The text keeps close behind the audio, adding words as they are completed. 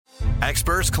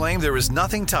Experts claim there is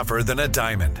nothing tougher than a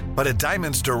diamond. But at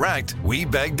Diamonds Direct, we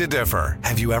beg to differ.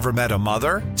 Have you ever met a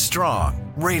mother?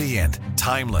 Strong, radiant,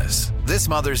 timeless. This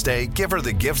Mother's Day, give her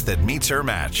the gift that meets her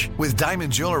match. With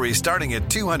diamond jewelry starting at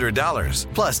 $200.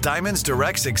 Plus, Diamonds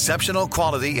Direct's exceptional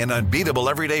quality and unbeatable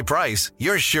everyday price,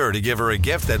 you're sure to give her a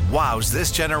gift that wows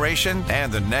this generation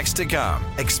and the next to come.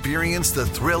 Experience the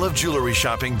thrill of jewelry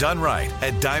shopping done right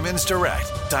at Diamonds Direct.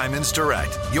 Diamonds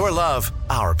Direct. Your love,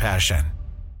 our passion.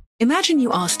 Imagine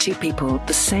you ask two people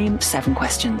the same 7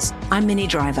 questions. I'm Minnie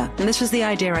Driver, and this was the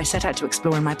idea I set out to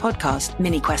explore in my podcast,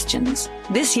 Mini Questions.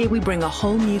 This year, we bring a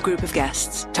whole new group of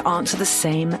guests to answer the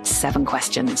same 7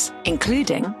 questions,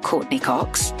 including Courtney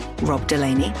Cox, Rob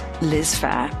Delaney, Liz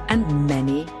Phair, and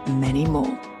many, many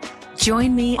more.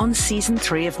 Join me on Season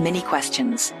 3 of Mini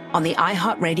Questions on the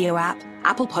iHeartRadio app,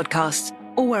 Apple Podcasts,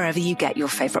 or wherever you get your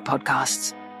favorite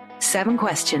podcasts. 7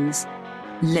 questions,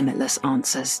 limitless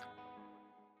answers.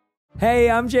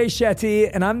 Hey, I'm Jay Shetty,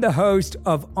 and I'm the host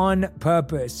of On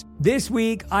Purpose. This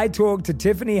week, I talked to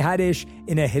Tiffany Haddish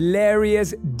in a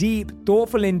hilarious, deep,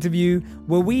 thoughtful interview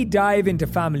where we dive into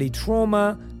family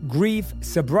trauma, grief,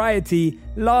 sobriety,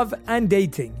 love, and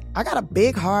dating. I got a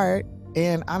big heart,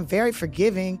 and I'm very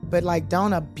forgiving, but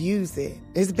don't abuse it.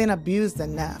 It's been abused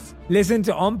enough. Listen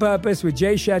to On Purpose with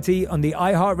Jay Shetty on the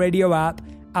iHeartRadio app,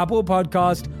 Apple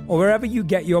Podcast, or wherever you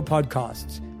get your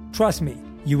podcasts. Trust me,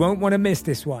 you won't want to miss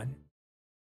this one.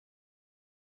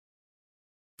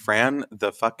 Fran,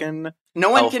 the fucking no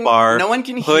one elf can bar. No one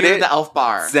can hear the elf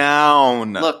bar.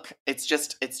 Down. Look, it's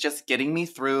just getting me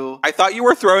through. I thought you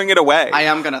were throwing it away. I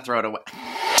am gonna throw it away.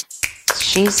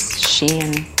 She's she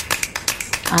and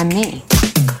I'm me.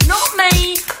 Not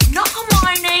me, not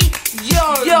Hermione.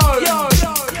 Yo.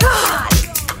 God,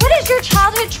 what is your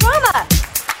childhood trauma?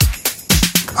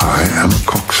 I am a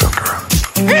cocksucker.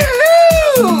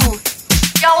 Hello!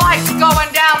 Your life's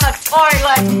going down the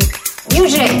toilet.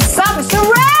 Eugene, stop, it's the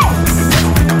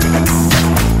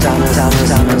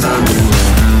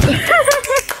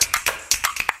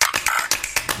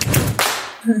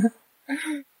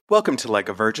Welcome to Like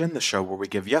a Virgin, the show where we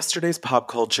give yesterday's pop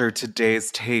culture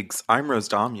today's takes. I'm Rose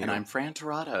Dommu. And I'm Fran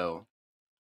Tirado.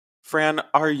 Fran,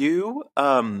 are you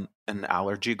an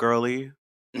allergy girly?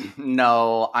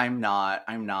 No, I'm not.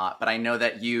 But I know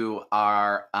that you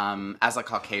are, as a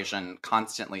Caucasian,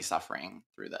 constantly suffering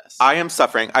through this. I am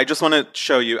suffering. I just want to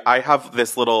show you. I have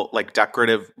this little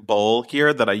decorative bowl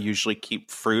here that I usually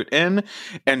keep fruit in.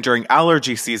 And during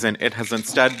allergy season, it has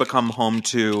instead become home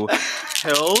to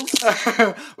pills.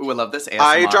 Ooh, I love this ASMR.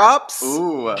 Eye drops.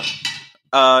 Ooh.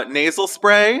 Nasal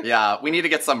spray. Yeah, we need to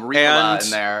get some Ricola in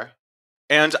there.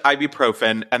 And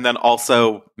ibuprofen, and then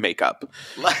also makeup.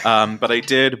 But I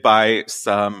did buy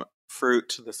some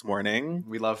fruit this morning.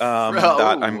 We love that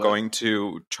I'm going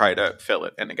to try to fill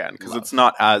it in again, because it's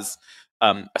not as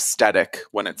aesthetic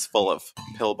when it's full of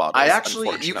pill bottles.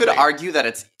 You could argue that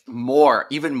it's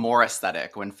even more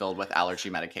aesthetic when filled with allergy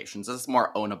medications. It's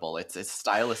more ownable. It's a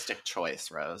stylistic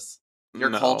choice, Rose.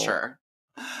 Your culture.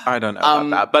 I don't know about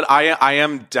that, but I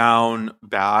am down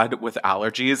bad with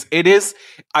allergies.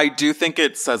 I do think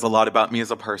it says a lot about me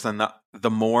as a person that the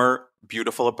more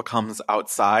beautiful it becomes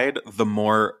outside, the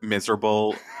more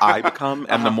miserable I become,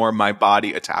 and the more my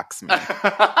body attacks me.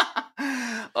 But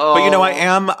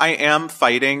I am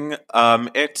fighting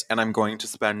it, and I'm going to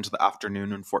spend the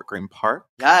afternoon in Fort Greene Park.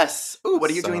 Yes. Ooh, what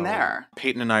are you doing there?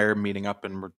 Peyton and I are meeting up,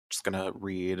 and we're just gonna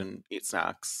read and eat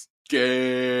snacks.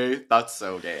 Gay. That's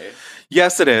so gay.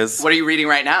 Yes, it is. What are you reading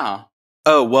right now?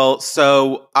 Oh, well,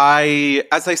 so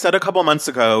as I said a couple months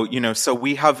ago, so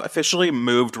we have officially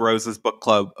moved Rose's book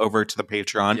club over to the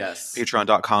Patreon. Yes.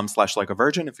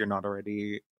 Patreon.com/likeavirgin if you're not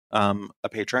already a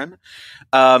patron.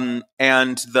 And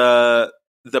the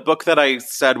book that I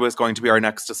said was going to be our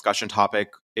next discussion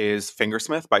topic is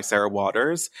Fingersmith by Sarah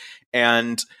Waters.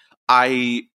 And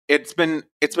It's been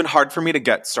hard for me to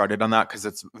get started on that because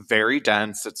it's very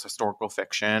dense. It's historical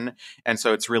fiction. And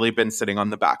so it's really been sitting on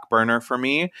the back burner for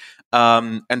me.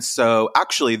 And so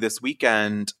actually this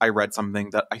weekend I read something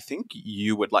that I think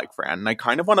you would like, Fran. And I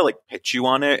kind of want to pitch you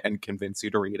on it and convince you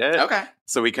to read it. Okay.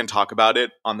 So we can talk about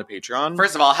it on the Patreon.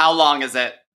 First of all, how long is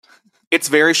it? It's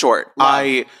very short.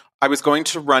 Love. I was going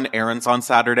to run errands on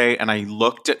Saturday and I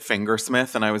looked at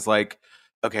Fingersmith and I was like,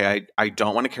 okay, I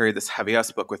don't want to carry this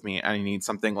heavy-ass book with me, and I need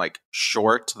something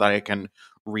short that I can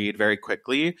read very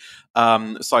quickly.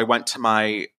 So I went to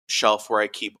my shelf where I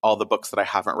keep all the books that I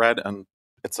haven't read, and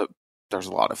there's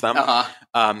a lot of them.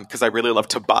 Because I really love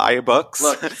to buy books.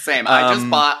 Look, same.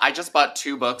 I just bought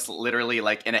 2 books literally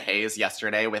in a haze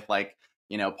yesterday with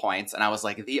points, and I was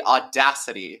like, the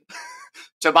audacity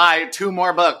to buy 2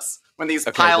 more books. When these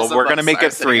Okay, piles well, of we're going to books make are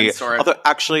it sitting in 3. storage. Although,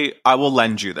 actually, I will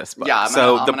lend you this book. Yeah,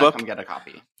 I'm gonna come get a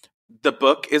copy. The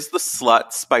book is The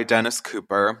Sluts by Dennis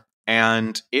Cooper,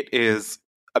 and it is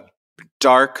a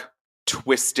dark,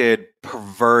 twisted,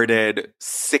 perverted,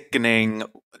 sickening,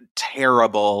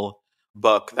 terrible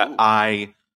book that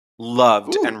I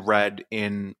loved and read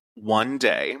in one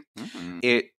day.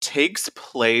 It takes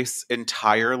place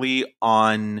entirely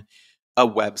on a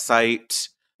website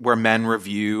where men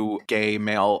review gay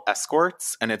male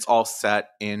escorts, and it's all set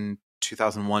in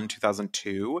 2001,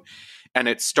 2002. And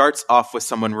it starts off with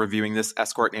someone reviewing this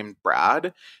escort named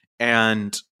Brad,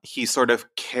 and he sort of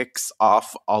kicks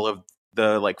off all of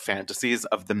the like fantasies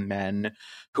of the men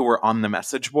who were on the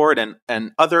message board,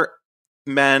 and other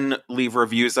men leave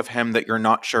reviews of him that you're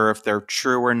not sure if they're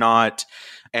true or not.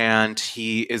 And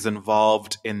he is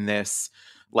involved in this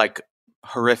like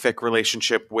horrific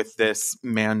relationship with this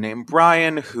man named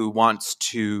Brian who wants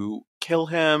to kill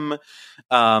him.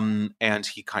 And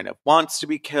he kind of wants to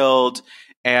be killed.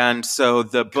 And so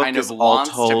the book Kind is of all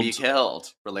wants told to be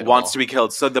killed. Relatable. wants to be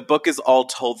killed. So the book is all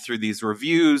told through these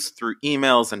reviews, through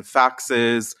emails and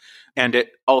faxes, and it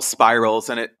all spirals.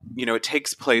 And it, you know, it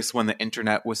takes place when the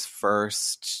internet was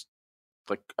first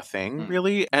like a thing,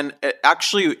 really. And it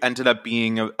actually ended up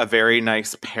being a very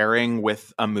nice pairing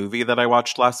with a movie that I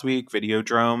watched last week,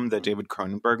 Videodrome, the David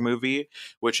Cronenberg movie,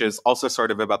 which is also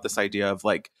sort of about this idea of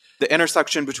like the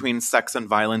intersection between sex and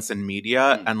violence in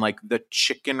media and like the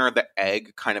chicken or the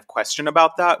egg kind of question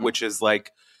about that, which is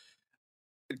like,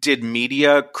 did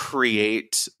media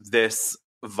create this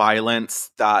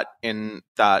violence that in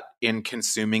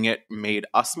consuming it made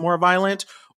us more violent?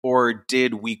 Or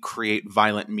did we create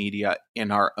violent media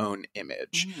in our own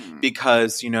image?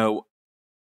 Because, you know,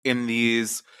 in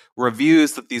these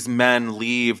reviews that these men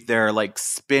leave, they're like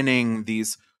spinning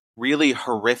these really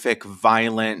horrific,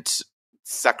 violent,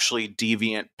 sexually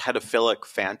deviant, pedophilic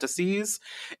fantasies.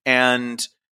 And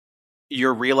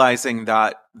you're realizing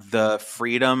that the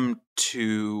freedom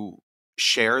to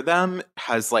share them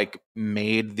has like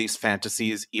made these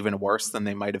fantasies even worse than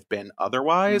they might have been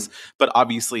otherwise. But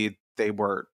obviously they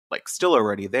were like still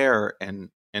already there in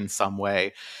some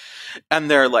way.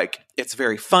 And they're like, it's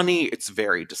very funny, it's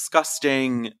very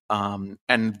disgusting, and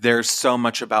there's so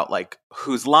much about like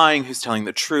who's lying, who's telling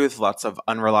the truth, lots of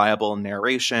unreliable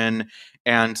narration.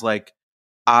 And like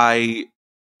I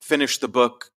finished the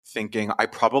book thinking I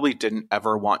probably didn't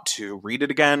ever want to read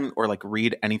it again or like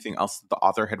read anything else that the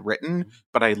author had written,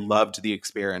 but I loved the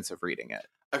experience of reading it.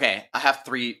 Okay, I have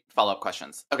 3 follow-up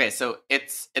questions. Okay, so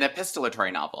it's an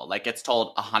epistolatory novel. Like, it's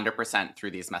told 100%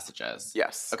 through these messages.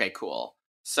 Yes. Okay, cool.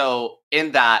 So,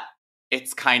 in that,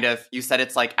 it's kind of, you said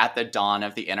it's like at the dawn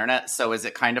of the internet, so is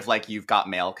it kind of like You've Got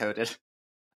Mail coded?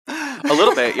 A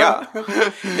little bit, yeah.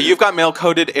 You've Got Mail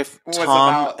coded if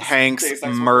Tom Hanks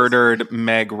murdered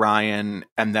Meg Ryan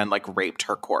and then, like, raped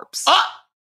her corpse.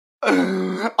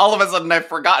 All of a sudden, I've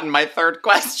forgotten my third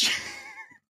question.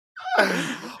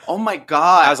 Oh my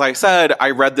god. As I said, I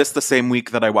read this the same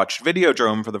week that I watched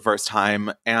Videodrome for the first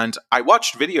time, and I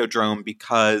watched Videodrome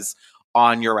because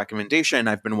on your recommendation,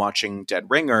 I've been watching Dead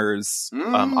Ringers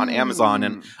on Amazon,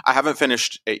 and I haven't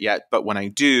finished it yet, but when I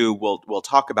do, we'll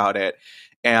talk about it.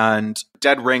 And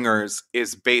Dead Ringers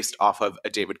is based off of a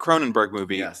David Cronenberg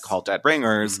movie called Dead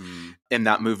Ringers. In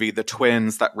that movie, the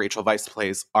twins that Rachel Weisz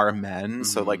plays are men,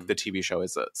 so like the TV show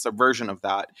is a subversion of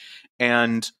that.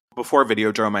 And before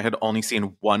Videodrome, I had only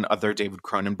seen one other David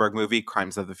Cronenberg movie,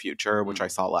 Crimes of the Future, which I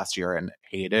saw last year and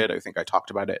hated. I think I talked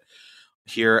about it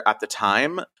here at the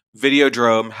time.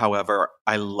 Videodrome, however,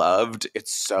 I loved.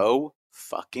 It's so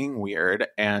fucking weird.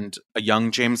 And a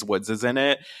young James Woods is in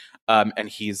it. And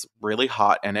he's really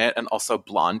hot in it. And also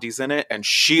Blondie's in it. And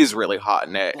she's really hot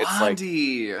in it.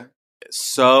 Blondie. It's like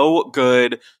so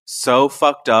good, so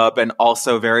fucked up. And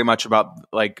also very much about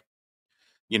like,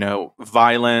 you know,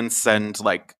 violence and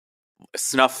like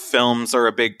snuff films are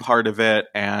a big part of it.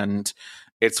 And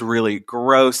it's really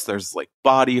gross. There's like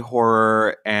body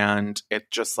horror and it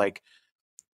just like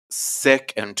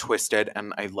sick and twisted,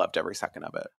 and I loved every second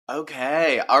of it.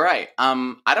 Okay, all right. I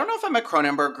don't know if I'm a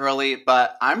Cronenberg girly,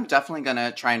 but I'm definitely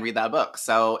gonna try and read that book.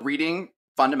 So, reading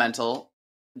fundamental.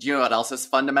 Do you know what else is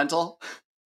fundamental?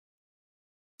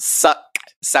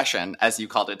 Session, as you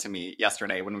called it to me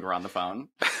yesterday when we were on the phone.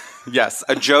 Yes,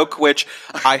 a joke which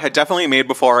I had definitely made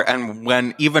before, and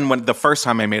when the first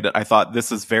time I made it, I thought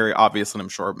this is very obvious, and I'm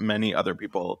sure many other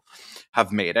people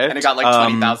have made it. And it got like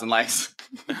 20,000 likes.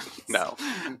 No.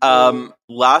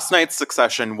 Last night's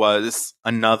Succession was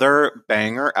another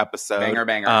banger episode.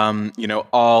 Banger.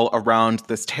 All around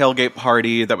this tailgate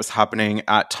party that was happening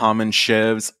at Tom and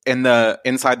Shiv's.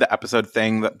 Inside the episode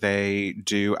thing that they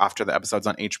do after the episodes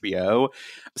on HBO,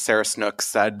 Sarah Snook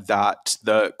said that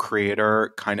the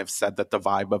creator kind of said that the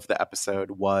vibe of the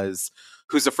episode was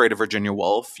Who's Afraid of Virginia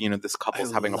Woolf? This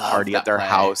couple's having a party at their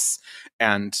house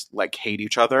and like hate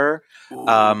each other.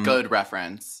 Ooh, good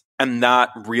reference. And that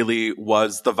really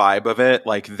was the vibe of it.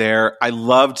 I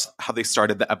loved how they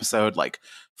started the episode, like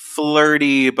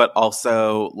flirty, but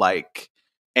also like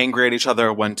angry at each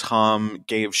other when Tom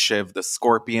gave Shiv the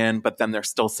scorpion, but then they're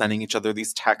still sending each other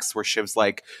these texts where Shiv's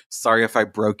like, sorry if I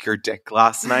broke your dick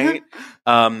last night.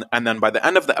 And then by the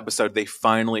end of the episode, they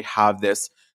finally have this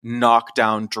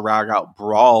knockdown, drag out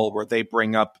brawl where they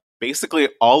bring up basically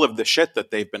all of the shit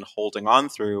that they've been holding on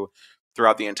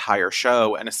throughout the entire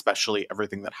show, and especially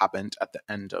everything that happened at the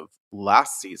end of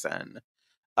last season.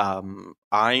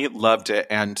 I loved it,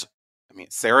 and I mean,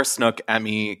 Sarah Snook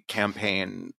Emmy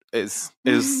campaign is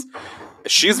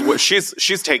she's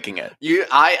taking it.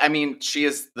 I mean, she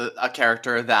is a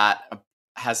character that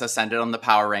has ascended on the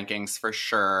power rankings for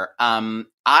sure. The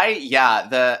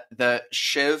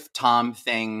Shiv Tom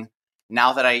thing.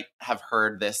 Now that I have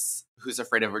heard this, Who's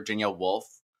Afraid of Virginia Woolf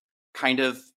kind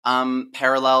of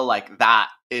parallel, like that,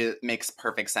 it makes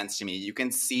perfect sense to me. You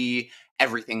can see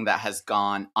everything that has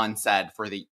gone unsaid for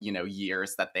the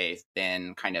years that they've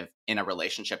been kind of in a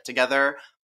relationship together.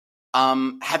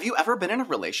 Have you ever been in a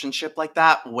relationship like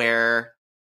that where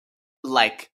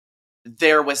like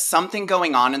there was something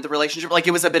going on in the relationship, like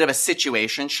it was a bit of a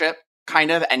situationship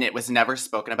kind of, and it was never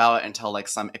spoken about until like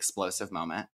some explosive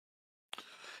moment?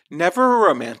 Never a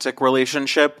romantic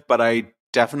relationship, but I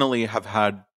definitely have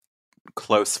had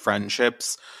close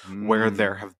friendships where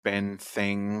there have been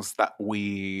things that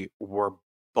we were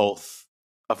both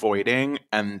avoiding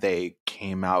and they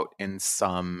came out in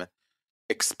some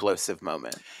explosive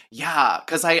moment. Yeah,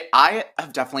 because I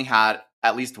have definitely had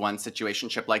at least one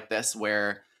situationship like this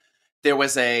where there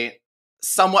was a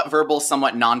somewhat verbal,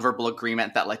 somewhat nonverbal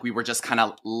agreement that like we were just kind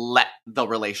of let the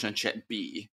relationship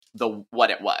be what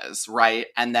it was, right?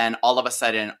 And then all of a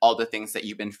sudden, all the things that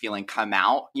you've been feeling come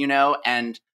out,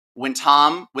 and when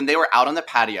they were out on the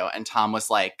patio and Tom was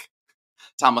like,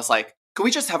 can we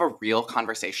just have a real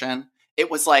conversation? It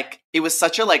was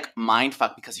such a like mind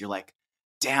fuck, because you're like,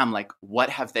 damn, like what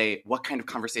kind of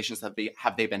conversations have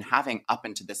they been having up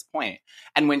until this point?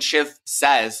 And when Shiv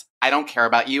says, I don't care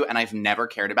about you and I've never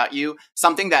cared about you,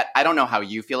 something that I don't know how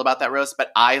you feel about that, Rose,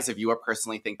 but I as a viewer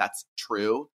personally think that's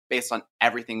true based on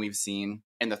everything we've seen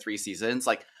in the 3 seasons.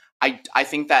 Like I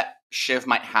think that Shiv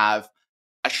might have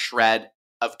a shred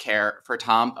of care for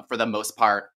Tom. For the most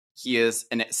part, he is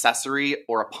an accessory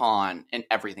or a pawn in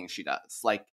everything she does.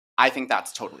 Like, I think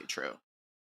that's totally true.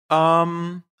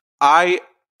 I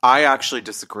actually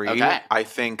disagree. Okay. I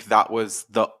think that was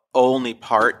the only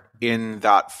part in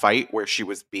that fight where she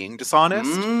was being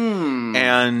dishonest.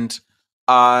 And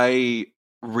I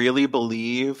really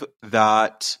believe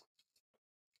that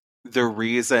the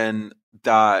reason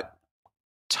that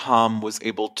Tom was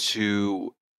able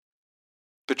to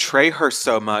betray her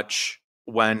so much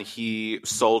when he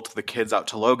sold the kids out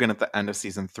to Logan at the end of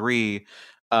season 3,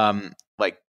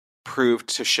 proved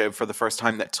to Shiv for the first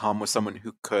time that Tom was someone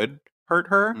who could hurt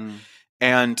her.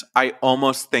 And I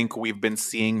almost think we've been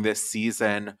seeing this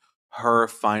season her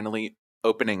finally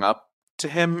opening up to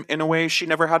him in a way she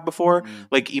never had before.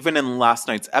 Like even in last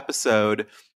night's episode,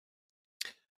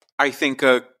 I think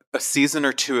a season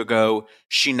or 2 ago,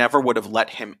 she never would have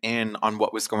let him in on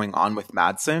what was going on with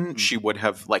Madsen. She would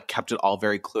have kept it all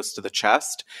very close to the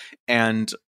chest.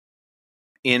 And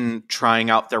in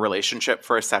trying out their relationship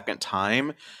for a second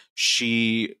time,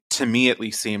 she, to me at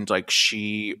least, seemed like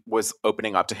she was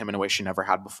opening up to him in a way she never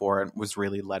had before and was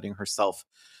really letting herself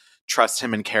trust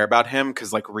him and care about him,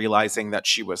 because realizing that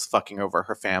she was fucking over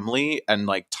her family and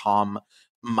Tom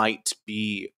might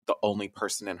be the only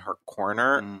person in her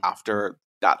corner after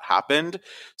that happened.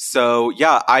 So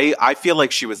yeah, I feel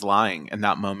like she was lying in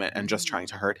that moment and just trying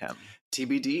to hurt him.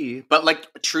 TBD. But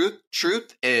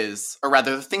truth is, or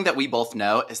rather the thing that we both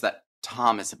know is that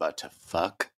Tom is about to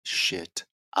fuck shit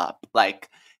up.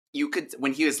 You could,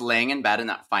 when he was laying in bed in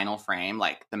that final frame,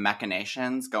 the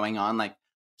machinations going on,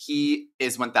 he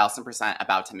is 1000%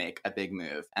 about to make a big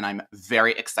move. And I'm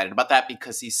very excited about that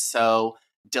because he's so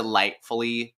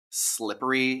delightfully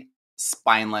slippery,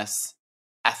 spineless,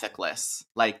 ethicless,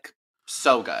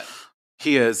 so good.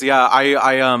 He is, yeah.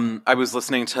 I was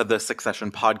listening to the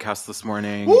Succession podcast this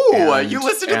morning. Ooh, you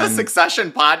listened to the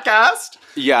Succession podcast?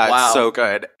 Yeah, wow. It's so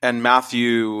good. And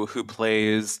Matthew, who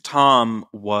plays Tom,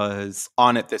 was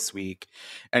on it this week,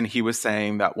 and he was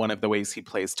saying that one of the ways he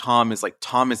plays Tom is like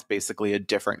Tom is basically a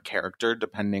different character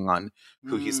depending on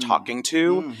who he's talking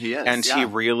to. He is, and he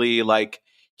really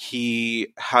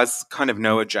he has kind of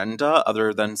no agenda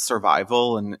other than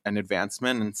survival and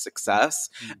advancement and success.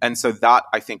 And so that,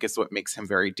 I think, is what makes him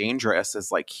very dangerous,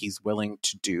 is like he's willing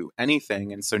to do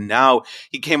anything. And so now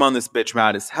he came on this bitch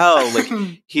mad as hell. Like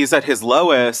he's at his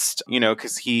lowest, you know,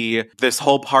 because this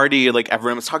whole party, like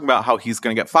everyone was talking about how he's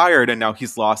going to get fired. And now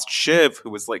he's lost Shiv,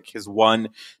 who was like his one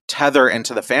tether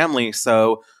into the family.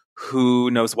 So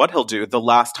who knows what he'll do. The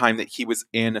last time that he was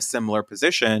in a similar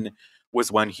position was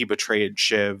when he betrayed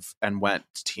Shiv and went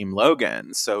to Team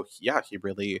Logan. So yeah, he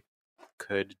really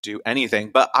could do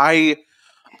anything. But I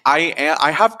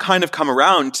have kind of come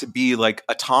around to be like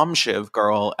a Tom Shiv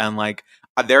girl, and like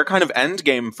they're kind of end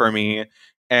game for me.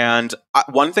 And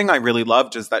one thing I really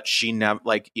loved is that she never,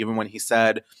 like, even when he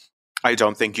said, I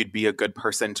don't think you'd be a good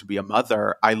person to be a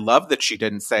mother, I love that she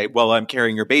didn't say, well, I'm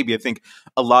carrying your baby. I think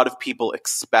a lot of people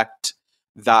expect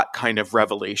that kind of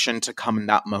revelation to come in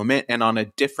that moment. And on a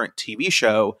different TV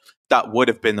show, that would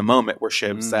have been the moment where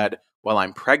Shiv said, well,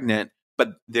 I'm pregnant,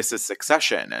 but this is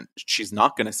Succession. And she's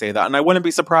not going to say that. And I wouldn't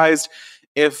be surprised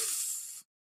if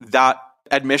that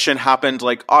admission happened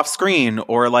like off screen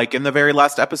or like in the very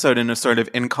last episode in a sort of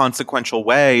inconsequential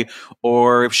way,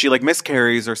 or if she like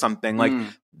miscarries or something. Like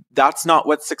that's not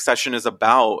what Succession is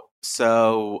about.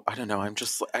 So I don't know. I'm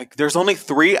just like, there's only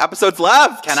 3 episodes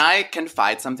left. Can I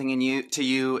confide something to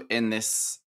you in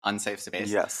this unsafe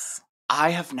space? Yes. I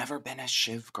have never been a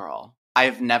Shiv girl.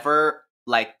 I've never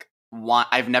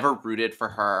I've never rooted for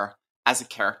her as a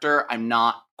character. I'm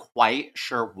not quite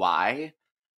sure why.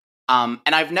 And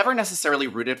I've never necessarily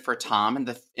rooted for Tom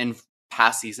in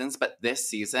past seasons, but this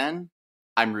season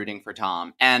I'm rooting for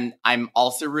Tom. And I'm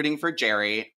also rooting for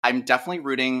Jerry. I'm definitely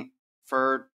rooting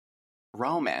for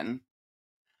Roman.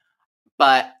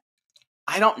 But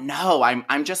I don't know.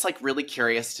 I'm just like really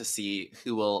curious to see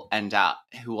who will end up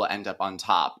on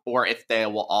top, or if they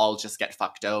will all just get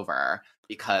fucked over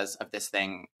because of this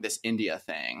India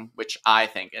thing, which I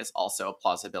think is also a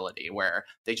plausibility where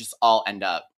they just all end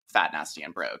up fat, nasty,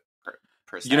 and broke.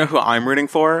 You know who I'm rooting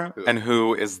for and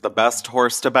who is the best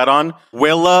horse to bet on?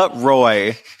 Willa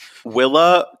Roy.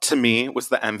 Willa, to me, was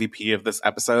the MVP of this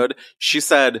episode. She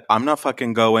said, I'm not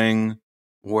fucking going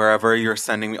wherever you're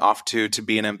sending me off to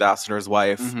be an ambassador's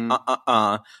wife.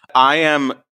 I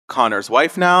am Connor's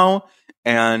wife now,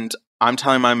 and I'm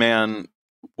telling my man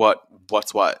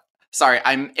what's what. Sorry,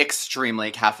 I'm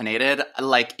extremely caffeinated.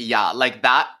 Like, yeah, like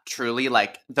that truly,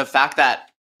 like the fact that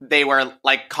they were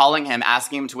like calling him,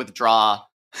 asking him to withdraw,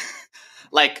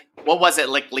 like, what was it?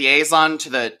 Like liaison to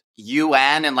the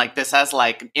UN, and like this has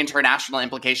like international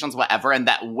implications, whatever. And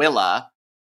that Willa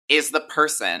is the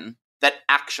person that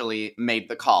actually made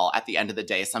the call at the end of the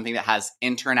day, something that has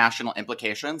international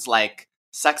implications. Like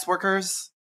sex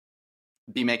workers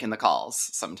be making the calls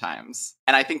sometimes.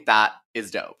 And I think that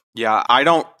is dope. Yeah, I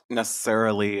don't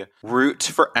necessarily root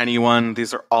for anyone.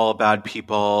 These are all bad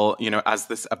people. You know, as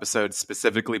this episode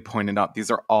specifically pointed out,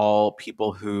 these are all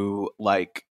people who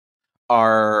like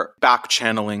are back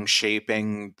channeling,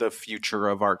 shaping the future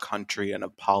of our country and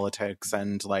of politics.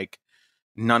 And like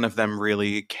none of them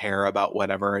really care about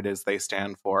whatever it is they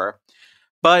stand for.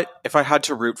 But if I had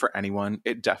to root for anyone,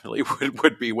 it definitely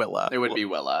would be Willa. It would be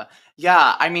Willa.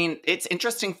 Yeah, I mean, it's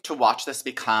interesting to watch this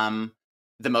become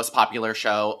the most popular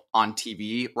show on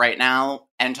TV right now,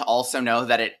 and to also know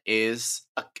that it is,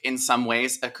 in some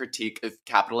ways, a critique of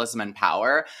capitalism and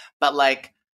power. But,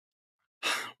 like,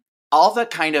 all the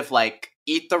kind of, like,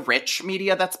 eat the rich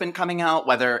media that's been coming out,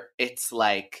 whether it's,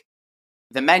 like,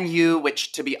 The Menu,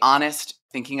 which, to be honest,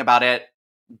 thinking about it,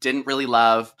 didn't really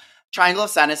love. Triangle of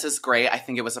Sadness is great. I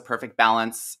think it was a perfect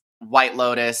balance. White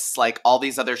Lotus, like all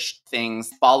these other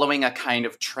things following a kind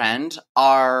of trend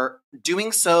are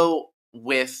doing so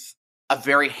with a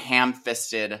very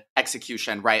ham-fisted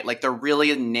execution, right? Like they're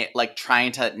really like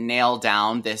trying to nail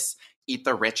down this eat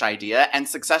the rich idea, and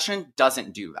Succession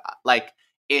doesn't do that. Like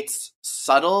it's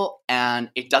subtle and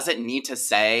it doesn't need to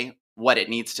say what it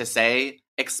needs to say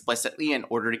explicitly in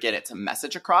order to get its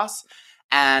message across.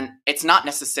 And it's not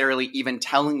necessarily even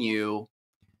telling you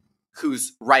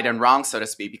who's right and wrong, so to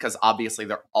speak, because obviously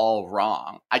they're all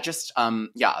wrong. I just,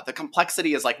 the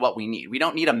complexity is like what we need. We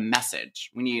don't need a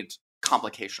message. We need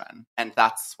complication. And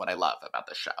that's what I love about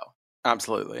the show.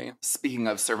 Absolutely. Speaking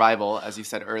of survival, as you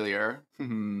said earlier,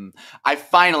 I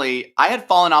had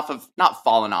not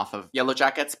fallen off of Yellow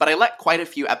Jackets, but I let quite a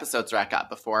few episodes rack up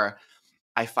before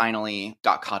I finally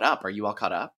got caught up. Are you all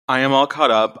caught up? I am all caught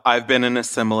up. I've been in a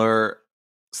similar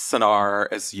scenario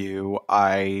as you.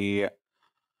 I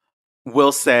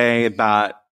will say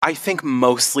that I think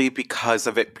mostly because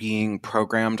of it being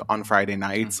programmed on Friday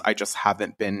nights, I just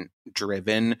haven't been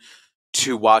driven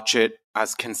to watch it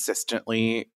as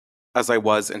consistently as I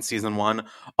was in season 1.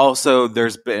 Also,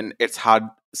 it's had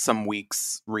some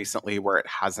weeks recently where it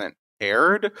hasn't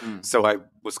aired, so I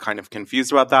was kind of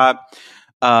confused about that.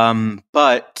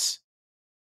 But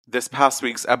this past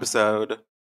week's episode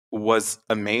was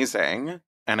amazing,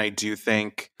 and I do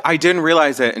think I didn't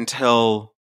realize it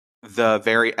until the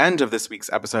very end of this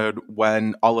week's episode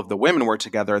when all of the women were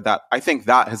together, that I think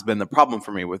that has been the problem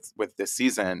for me with this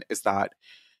season, is that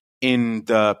in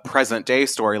the present day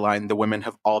storyline, the women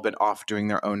have all been off doing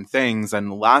their own things.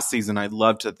 And last season, I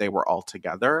loved that they were all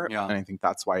together. Yeah. And I think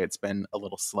that's why it's been a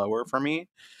little slower for me.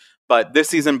 But this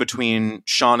season, between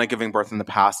Shauna giving birth in the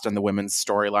past and the women's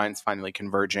storylines finally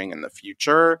converging in the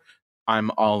future, I'm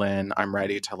all in. I'm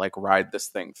ready to ride this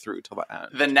thing through till the end.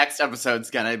 The next episode's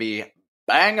gonna be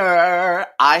banger.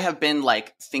 I have been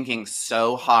thinking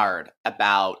so hard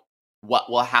about what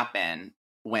will happen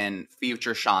when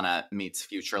future Shauna meets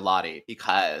future Lottie,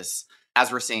 because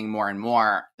as we're seeing more and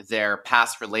more, their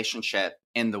past relationship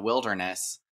in the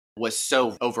wilderness was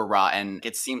so overwrought, and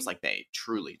it seems like they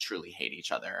truly, truly hate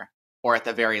each other, or at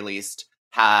the very least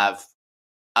have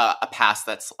a past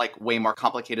that's way more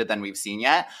complicated than we've seen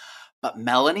yet. But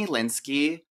Melanie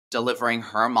Lynskey delivering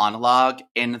her monologue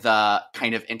in the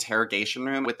kind of interrogation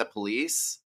room with the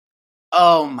police,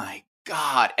 oh my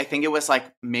God, I think it was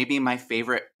maybe my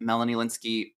favorite Melanie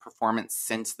Lynskey performance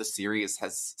since the series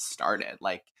has started.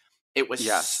 It was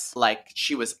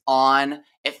she was on.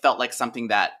 It felt like something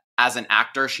that, as an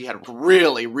actor, she had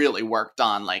really, really worked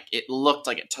on. It looked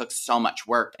like it took so much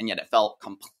work, and yet it felt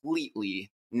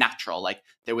completely natural.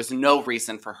 There was no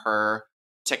reason for her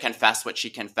to confess what she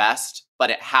confessed,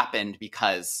 but it happened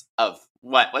because of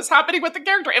what was happening with the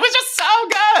character. It was just so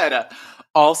good.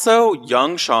 Also,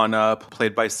 young Shauna,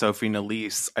 played by Sophie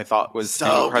Nélisse, I thought was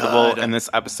so incredible in this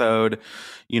episode.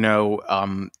 In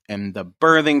the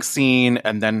birthing scene,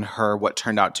 and then what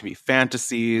turned out to be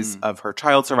fantasies of her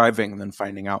child surviving, and then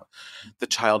finding out the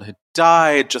child had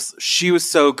died. She was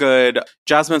so good.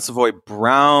 Jasmine Savoy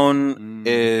Brown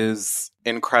is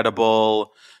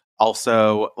incredible.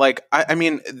 Also,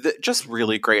 just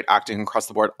really great acting across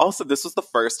the board. Also, this was the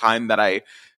first time that I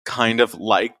kind of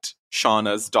liked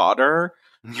Shauna's daughter,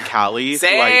 Callie.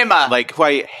 Same. Who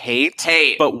I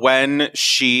hate. But when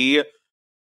she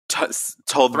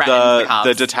told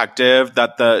the detective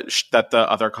that the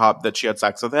other cop that she had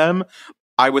sex with him,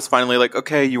 I was finally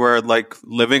okay, you are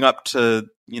living up to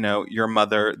your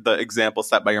mother, the example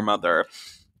set by your mother,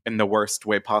 in the worst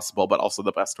way possible, but also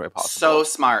the best way possible. So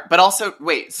smart. But also,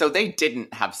 wait, so they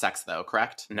didn't have sex though,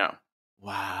 correct? No.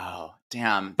 Wow.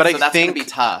 Damn. But so that's going to be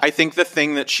tough. I think the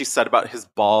thing that she said about his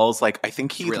balls, I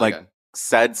think he really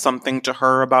said something to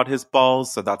her about his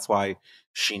balls, so that's why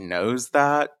she knows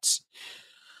that.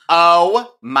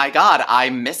 Oh my God, I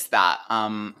missed that.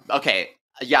 Okay.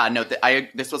 Yeah, no,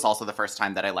 this was also the first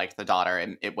time that I liked the daughter,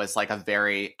 and it was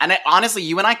honestly,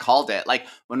 you and I called it.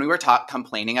 When we were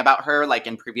complaining about her,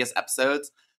 in previous episodes,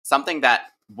 something that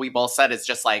we both said is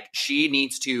just she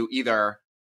needs to either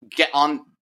get on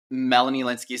Melanie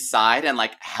Lynskey's side and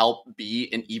help be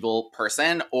an evil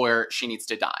person, or she needs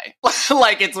to die.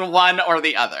 It's one or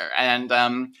the other. And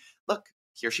look,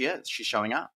 here she is. She's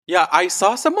showing up. Yeah, I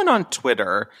saw someone on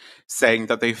Twitter saying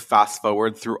that they fast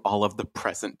forward through all of the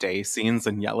present day scenes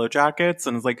in Yellow Jackets,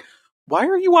 and it's why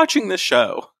are you watching this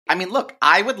show? I mean, look,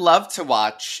 I would love to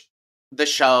watch the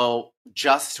show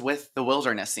just with the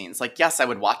wilderness scenes. Yes, I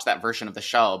would watch that version of the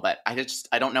show, but I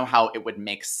don't know how it would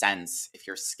make sense if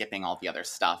you're skipping all the other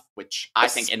stuff, which I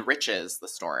think enriches the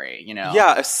story,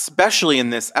 Yeah, especially in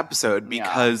this episode,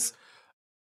 because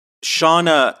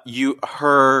Shauna,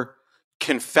 her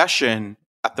confession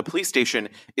at the police station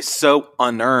is so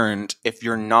unearned if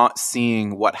you're not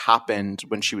seeing what happened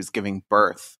when she was giving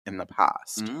birth in the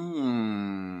past.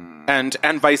 And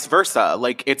vice versa.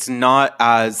 It's not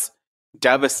as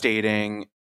devastating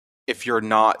if you're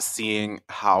not seeing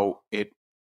how it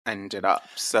ended up.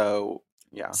 So,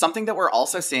 yeah. Something that we're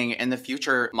also seeing in the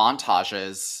future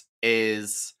montages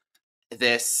is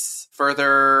this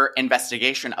further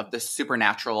investigation of the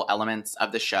supernatural elements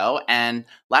of the show. And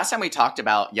last time we talked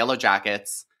about Yellow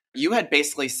Jackets, you had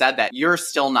basically said that you're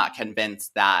still not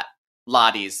convinced that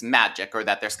Lottie's magic, or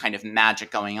that there's kind of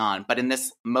magic going on. But in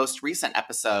this most recent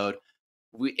episode,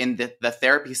 in the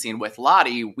therapy scene with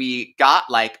Lottie, we got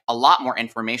like a lot more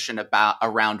information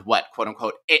around what quote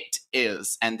unquote it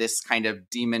is, and this kind of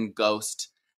demon ghost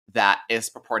that is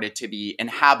purported to be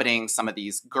inhabiting some of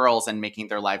these girls and making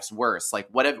their lives worse. Like,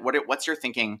 what's your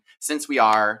thinking, since we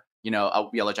are, a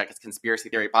Yellow Jackets conspiracy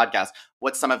theory podcast?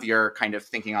 What's some of your kind of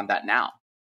thinking on that now?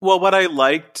 Well, what I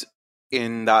liked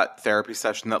in that therapy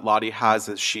session that Lottie has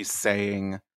is she's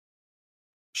saying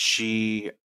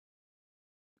she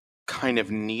kind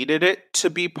of needed it to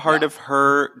be part of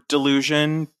her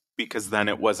delusion because then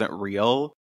it wasn't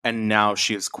real. And now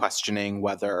she's questioning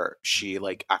whether she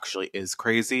like actually is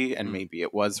crazy and maybe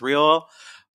it was real.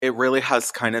 It really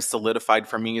has kind of solidified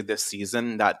for me this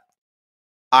season that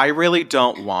I really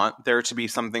don't want there to be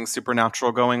something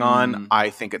supernatural going on. I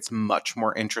think it's much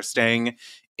more interesting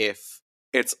if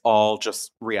it's all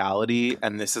just reality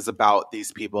and this is about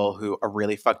these people who a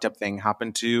really fucked up thing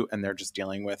happened to and they're just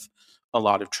dealing with a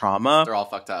lot of trauma. They're all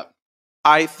fucked up.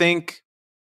 I think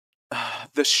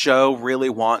the show really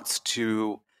wants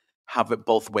to have it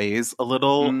both ways a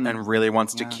little and really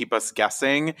wants to keep us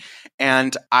guessing.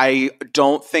 And I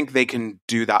don't think they can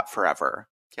do that forever.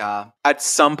 Yeah. At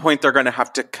some point, they're going to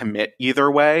have to commit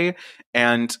either way.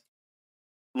 And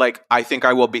like, I think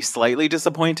I will be slightly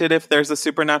disappointed if there's a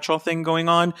supernatural thing going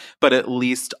on, but at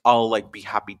least I'll like be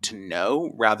happy to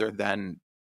know rather than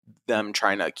them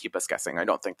trying to keep us guessing. I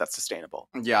don't think that's sustainable.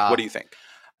 Yeah. What do you think?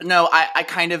 No, I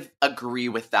kind of agree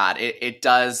with that. It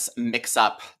does mix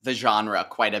up the genre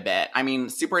quite a bit. I mean,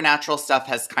 supernatural stuff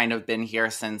has kind of been here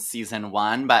since season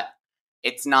 1, but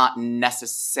it's not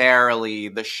necessarily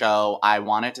the show I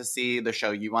wanted to see, the show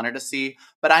you wanted to see.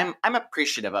 But I'm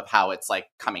appreciative of how it's like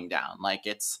coming down. Like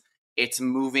it's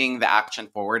moving the action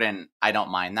forward, and I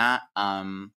don't mind that.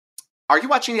 Are you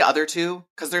watching the other two?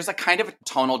 Because there's a kind of a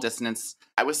tonal dissonance.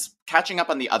 I was catching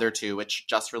up on the other two, which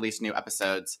just released new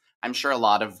episodes. I'm sure a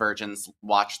lot of virgins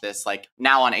watch this, like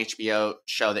now on HBO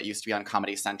show that used to be on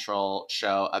Comedy Central,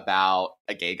 show about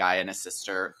a gay guy and his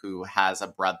sister who has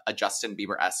a Justin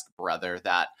Bieber-esque brother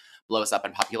that blows up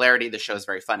in popularity. The show is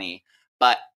very funny.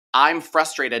 But I'm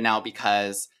frustrated now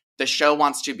because the show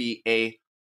wants to be a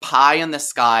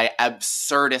pie-in-the-sky,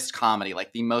 absurdist comedy,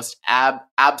 like the most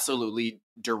absolutely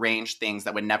deranged things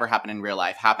that would never happen in real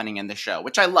life happening in the show,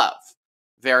 which I love.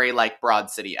 Very like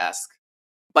Broad City-esque.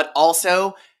 But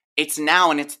also, it's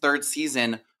now in its 3rd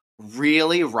season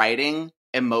really writing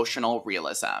emotional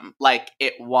realism. Like,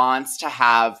 it wants to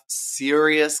have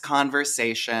serious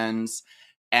conversations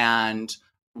and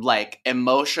like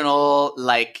emotional,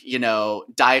 like,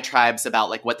 diatribes about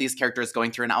like what these characters are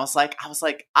going through. And I was like,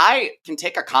 I can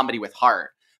take a comedy with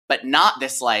heart, but not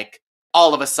this like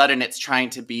all of a sudden it's trying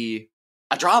to be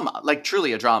a drama, like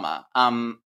truly a drama.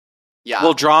 Yeah.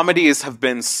 Well, dramedies have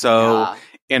been so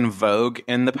in vogue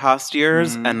in the past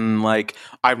years, and like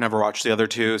I've never watched the other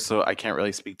two, so I can't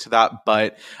really speak to that.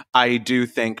 But I do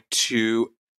think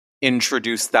to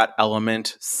introduce that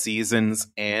element seasons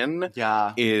in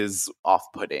is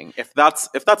off-putting. If that's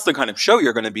the kind of show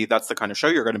you're going to be, that's the kind of show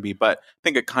you're going to be. But I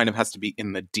think it kind of has to be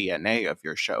in the DNA of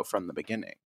your show from the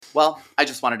beginning. Well, I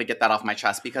just wanted to get that off my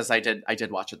chest because I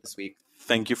did watch it this week.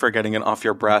 Thank you for getting it off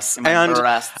your breasts.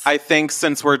 I think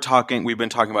since we've been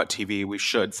talking about TV, we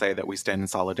should say that we stand in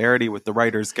solidarity with the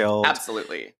Writers Guild.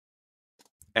 Absolutely.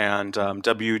 And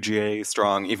WGA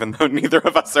strong, even though neither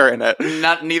of us are in it.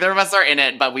 Neither of us are in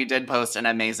it, but we did post an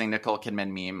amazing Nicole Kidman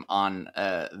meme on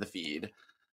the feed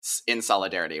in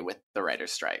solidarity with the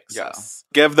writer's strike. So. Yes.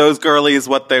 Give those girlies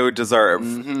what they would deserve.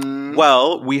 Mm-hmm.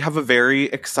 Well, we have a very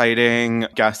exciting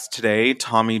guest today,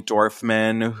 Tommy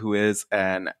Dorfman, who is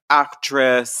an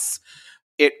actress,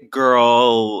 it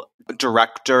girl,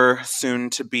 director, soon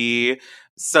to be.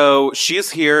 So she's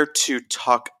here to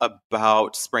talk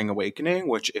about Spring Awakening,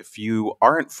 which, if you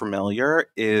aren't familiar,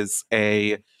 is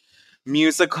a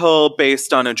musical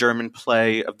based on a German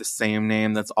play of the same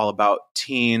name that's all about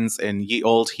teens in ye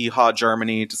old hee-haw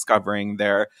Germany discovering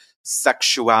their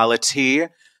sexuality.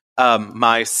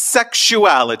 My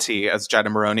sexuality, as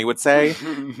Jenna Maroney would say.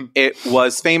 It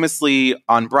was famously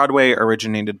on Broadway,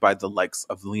 originated by the likes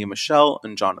of Leah Michele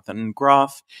and Jonathan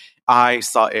Groff. I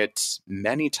saw it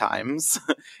many times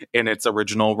in its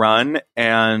original run,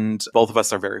 and both of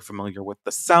us are very familiar with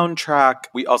the soundtrack.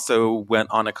 We also went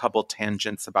on a couple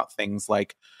tangents about things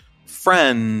like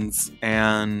Friends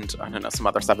and, I don't know, some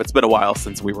other stuff. It's been a while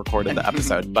since we recorded the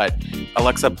episode, but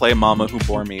Alexa, play Mama Who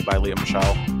Bore Me by Leah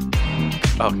Michele.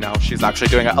 Oh, no, she's actually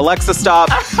doing it. Alexa, stop!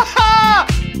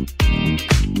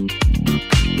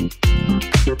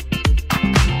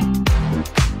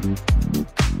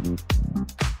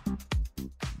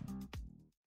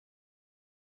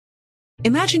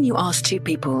 Imagine you ask two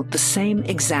people the same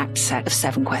exact set of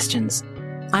 7 questions.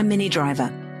 I'm Minnie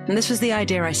Driver, and this was the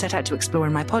idea I set out to explore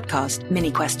in my podcast, Mini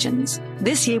Questions.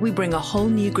 This year, we bring a whole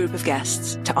new group of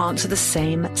guests to answer the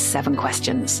same 7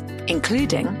 questions,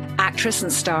 including actress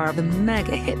and star of the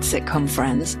mega hit sitcom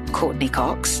Friends, Courtney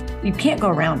Cox. You can't go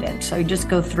around it, so you just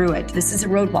go through it. This is a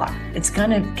roadblock. It's going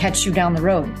to catch you down the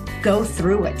road. Go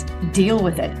through it. Deal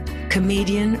with it.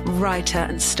 Comedian, writer,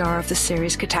 and star of the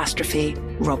series Catastrophe,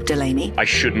 Rob Delaney. I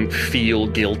shouldn't feel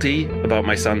guilty about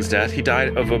my son's death. He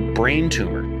died of a brain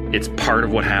tumor. It's part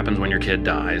of what happens when your kid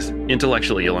dies.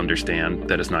 Intellectually, you'll understand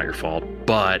that it's not your fault,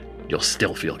 but you'll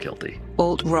still feel guilty.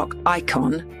 Alt-rock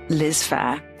icon, Liz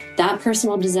Phair. That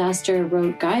personal disaster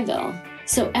wrote Guyville.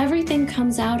 So everything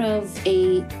comes out of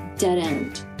a dead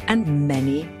end. And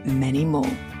many, many more.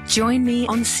 Join me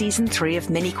on Season 3 of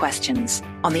Mini Questions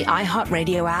on the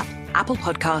iHeartRadio app, Apple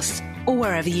Podcasts, or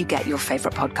wherever you get your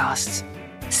favorite podcasts.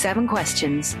 7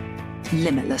 questions,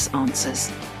 limitless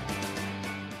answers.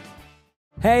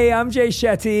 Hey, I'm Jay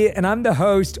Shetty, and I'm the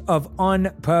host of On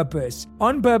Purpose.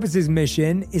 On Purpose's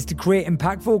mission is to create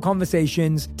impactful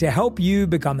conversations to help you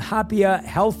become happier,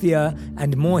 healthier,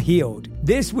 and more healed.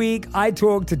 This week, I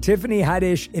talked to Tiffany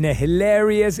Haddish in a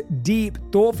hilarious, deep,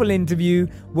 thoughtful interview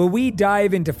where we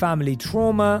dive into family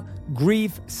trauma,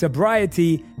 grief,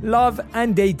 sobriety, love,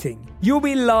 and dating. You'll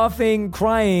be laughing,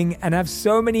 crying, and have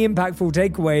so many impactful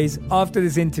takeaways after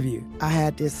this interview. I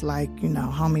had this,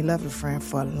 homie lover friend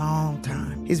for a long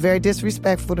time. He's very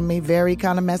disrespectful to me, very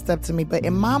kind of messed up to me. But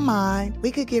in my mind,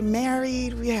 we could get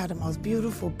married. We have the most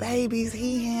beautiful babies.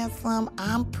 He handsome.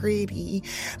 I'm pretty.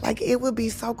 It would be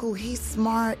so cool. He's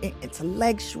smart and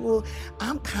intellectual.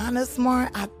 I'm kind of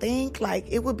smart, I think.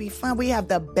 It would be fun. We have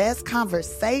the best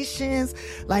conversations.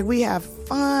 We have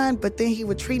fun. But then he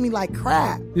would treat me like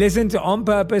crap. Listen to On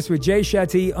Purpose with Jay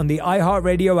Shetty on the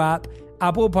iHeartRadio app,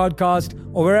 Apple Podcast,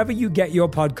 or wherever you get your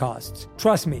podcasts.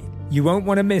 Trust me, you won't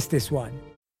want to miss this one.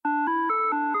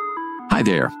 Hi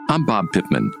there, I'm Bob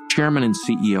Pittman, Chairman and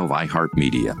CEO of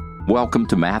iHeartMedia. Welcome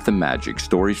to Math and Magic,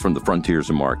 Stories from the Frontiers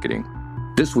of Marketing.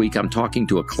 This week, I'm talking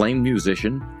to acclaimed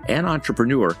musician and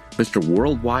entrepreneur, Mr.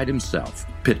 Worldwide himself,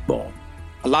 Pitbull.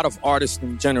 A lot of artists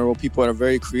in general, people that are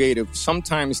very creative,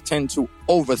 sometimes tend to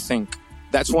overthink.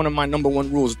 That's one of my number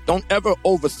 1 rules. Don't ever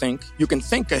overthink. You can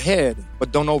think ahead,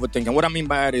 but don't overthink. And what I mean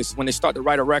by that is when they start to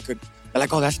write a record, they're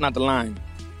like, oh, that's not the line.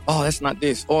 Oh, that's not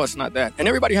this. Oh, it's not that. And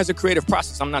everybody has a creative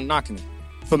process. I'm not knocking it.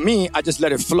 For me, I just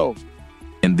let it flow.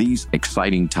 In these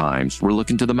exciting times, we're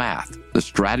looking to the math, the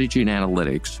strategy and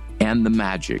analytics, and the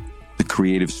magic, the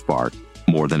creative spark,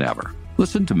 more than ever.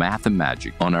 Listen to Math and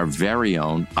Magic on our very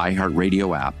own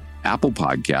iHeartRadio app, Apple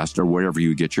Podcast, or wherever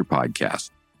you get your podcasts.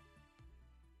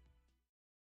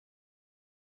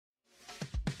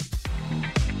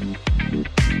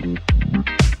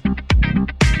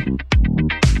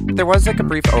 There was a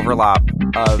brief overlap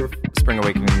of Spring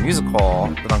Awakening the musical,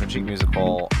 the Duncan Cheek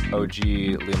musical, OG,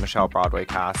 Lea Michele Broadway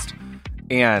cast,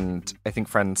 and I think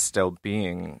Friends still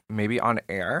being maybe on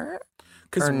air.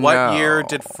 Because what year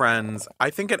did Friends? I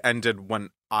think it ended when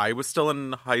I was still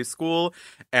in high school,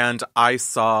 and I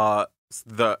saw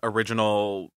the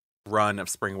original run of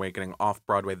Spring Awakening off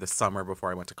Broadway the summer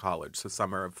before I went to college. So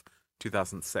summer of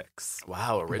 2006.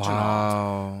 Wow, original.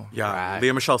 Wow. Yeah, Right.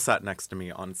 Lea Michele sat next to me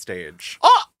on stage.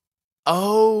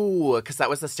 Oh, because that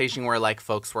was the staging where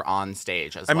folks were on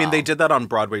stage as well. I mean, they did that on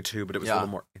Broadway too, but it was a little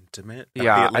more intimate. At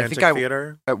Yeah, the I Atlantic think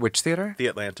Theater. At which theater? The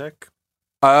Atlantic.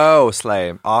 Oh,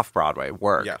 Slay. Off-Broadway.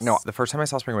 Work. Yes. No, the first time I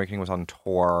saw Spring Awakening was on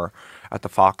tour at the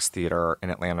Fox Theater in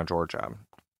Atlanta, Georgia.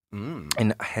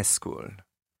 In high school.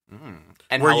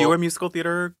 And were how you old- a musical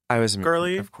theater I was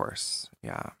girly? Of course,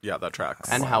 yeah. Yeah, that tracks.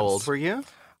 And how old were you?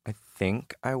 I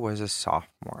think I was a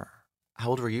sophomore. How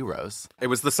old were you, Rose? It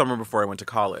was the summer before I went to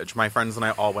college. My friends and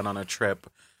I all went on a trip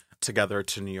together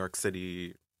to New York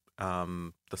City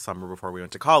the summer before we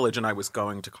went to college, and I was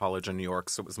going to college in New York,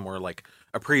 so it was more like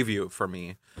a preview for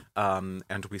me.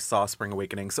 And we saw Spring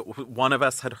Awakening. So one of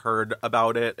us had heard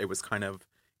about it. It was kind of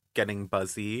getting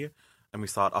buzzy, and we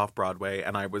saw it off Broadway,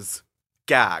 and I was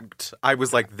gagged. I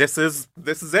was like, "This is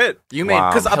it." You made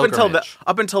because pilgrimage.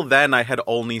 up until then, I had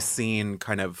only seen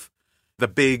kind of the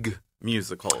big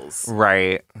musicals,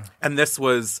 Right. and this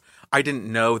was. I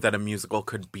didn't know that a musical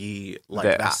could be like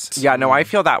that. Yeah, no, I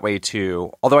feel that way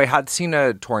too. Although I had seen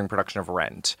a touring production of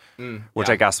Rent, which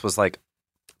yeah. I guess was like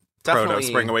Proto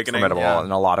Spring Awakening. formidable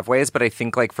in a lot of ways. But I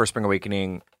think like for Spring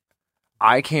Awakening,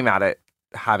 I came at it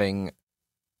having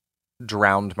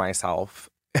drowned myself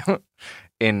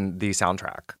in the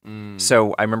soundtrack.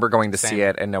 So I remember going to see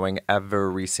it and knowing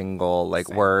every single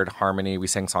word, harmony. We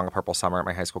sang Song of Purple Summer at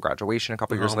my high school graduation a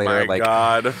couple years later. My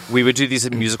God. We would do these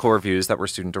musical reviews that were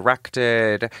student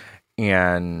directed,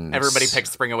 and everybody picked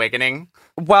Spring Awakening.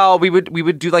 Well, we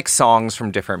would do songs from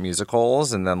different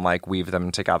musicals and then weave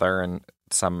them together in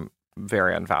some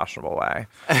very unfashionable way.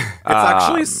 It's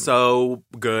actually so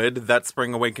good that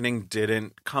Spring Awakening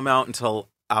didn't come out until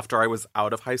after I was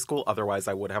out of high school. Otherwise,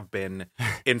 I would have been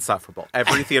insufferable.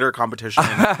 Every theater competition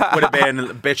would have been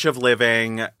Bitch of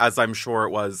Living, as I'm sure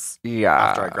it was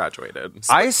after I graduated.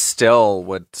 I still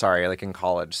would, in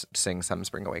college, sing some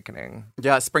Spring Awakening.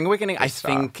 Yeah, Spring Awakening, I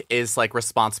think, is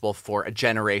responsible for a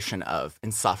generation of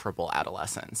insufferable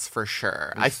adolescents, for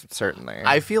sure. Certainly.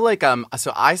 I feel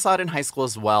so I saw it in high school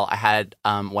as well. I had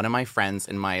one of my friends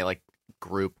in my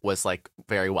group was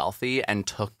very wealthy and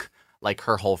took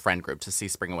her whole friend group to see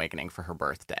Spring Awakening for her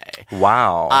birthday.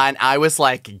 Wow. And I was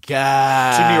like,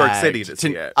 God. To New York City to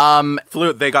see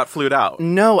it. They got flued out.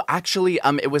 No, actually,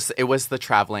 it was the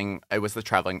touring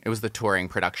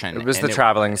production. It was the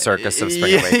traveling circus of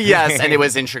Spring Awakening. Yes, and it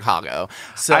was in Chicago.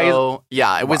 So,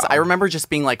 it was, I remember just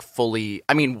being fully,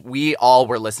 we all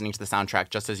were listening to the soundtrack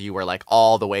just as you were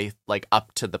all the way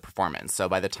up to the performance. So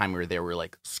by the time we were there, we were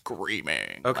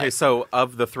screaming. Okay, so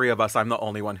of the three of us, I'm the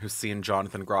only one who's seen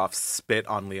Jonathan Groff spit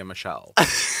on Leah Michele.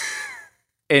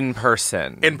 In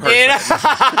person. Did you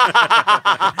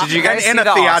guys in see a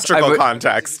the theatrical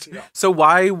context? So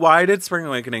why did Spring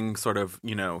Awakening sort of,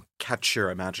 catch your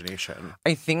imagination?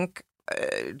 I think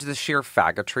the sheer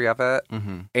faggotry of it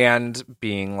and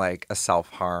being a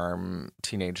self-harm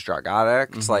teenage drug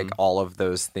addict, all of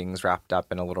those things wrapped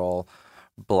up in a little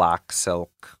black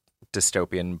silk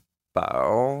dystopian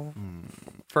bow.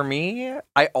 For me,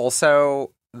 I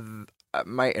also...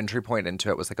 my entry point into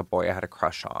it was a boy I had a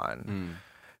crush on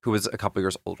who was a couple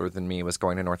years older than me, was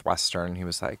going to Northwestern. He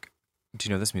was like, do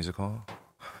you know this musical?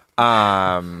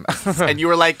 And you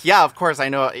were like, yeah, of course I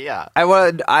know. Yeah.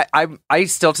 I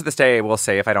still to this day will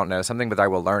say if I don't know something, but I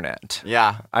will learn it.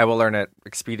 Yeah. I will learn it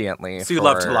expediently. So you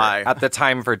love to lie. At the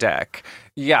time for dick.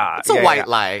 Yeah. It's a white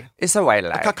lie. It's a white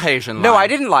lie. A Caucasian lie. No, I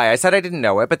didn't lie. I said I didn't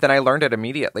know it, but then I learned it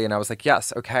immediately and I was like,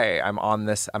 yes, okay, I'm on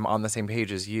the same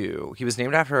page as you. He was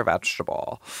named after a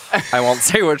vegetable. I won't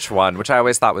say which one, which I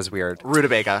always thought was weird.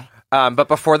 Rutabaga. But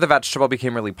before the vegetable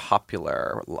became really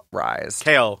popularized.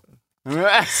 Kale.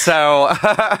 So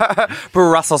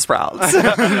Brussels sprouts.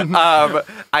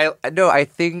 I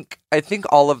think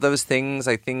all of those things.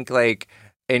 I think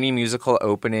any musical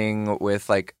opening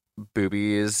with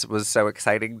boobies was so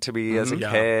exciting to me as a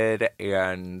kid,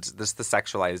 and the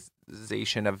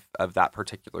sexualization of that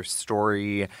particular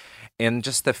story, and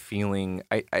just the feeling.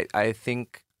 I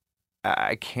think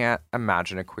I can't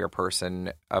imagine a queer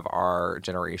person of our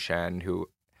generation who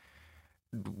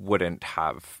wouldn't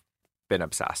have been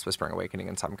obsessed with Spring Awakening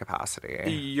in some capacity.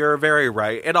 You're very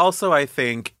right. It also, I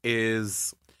think,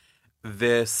 is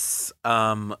this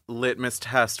litmus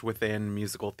test within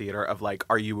musical theater of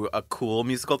are you a cool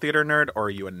musical theater nerd or are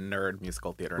you a nerd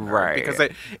musical theater nerd? Right. Because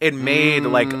it made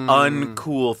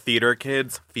uncool theater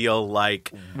kids feel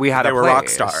like we had they were rock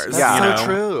stars. That's so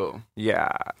true.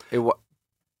 Yeah.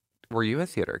 Were you a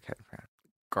theater kid, Fran?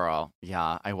 Girl,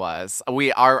 yeah, I was.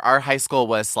 Our high school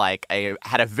was had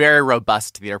a very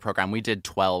robust theater program. We did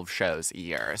 12 shows a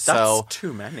year. So that's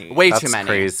too many. Way too That's many.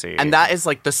 crazy. And that is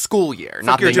the school year,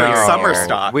 not you're the doing year. summer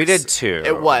stock. We did two.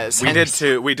 It was. We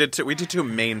did two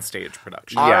main stage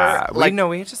productions. Yeah.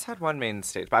 We just had one main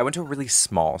stage, but I went to a really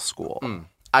small school.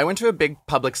 I went to a big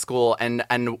public school and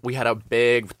we had a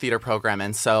big theater program.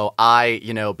 And so I,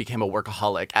 became a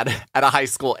workaholic at a high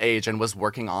school age and was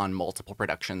working on multiple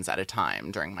productions at a time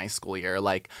during my school year,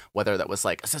 whether that was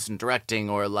assistant directing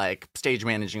or stage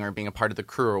managing or being a part of the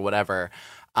crew or whatever.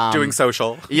 Doing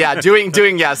social. Yeah, doing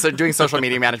social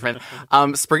media management.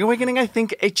 Spring Awakening, I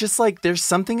think it just there's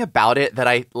something about it that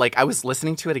I was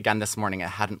listening to it again this morning. I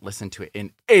hadn't listened to it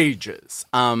in ages.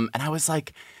 And I was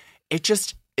like,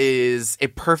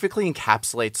 it perfectly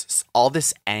encapsulates all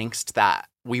this angst that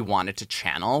we wanted to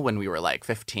channel when we were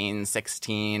 15,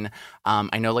 16.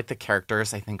 I know the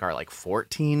characters I think are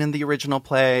 14 in the original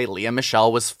play. Leah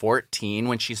Michele was 14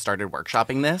 when she started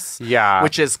workshopping this. Yeah.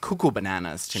 Which is cuckoo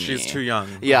bananas to me. She's too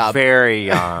young. Yeah. Very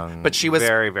young. But she was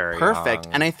very, very perfect.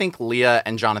 young. And I think Leah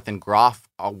and Jonathan Groff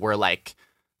were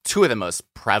two of the most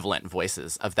prevalent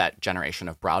voices of that generation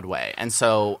of Broadway. And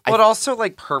so it also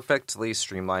perfectly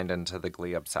streamlined into the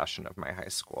Glee obsession of my high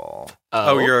school.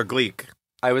 Oh, you're a Gleek.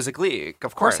 I was a Gleek.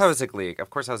 Of course I was a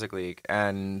Gleek.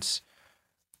 And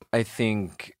I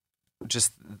think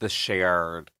just the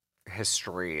shared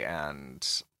history and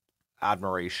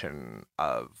admiration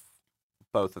of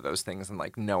both of those things and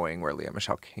like knowing where Leah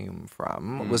Michele came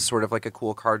from was sort of like a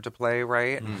cool card to play,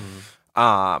 right?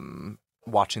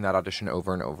 Watching that audition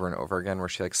over and over and over again where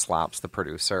she like slaps the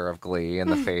producer of Glee in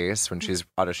the face when she's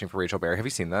auditioning for Rachel Berry. Have you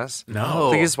seen this?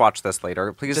 No. Please watch this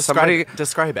later. Please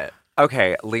describe it.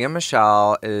 Okay, Leah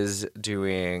Michele is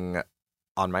doing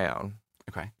On My Own.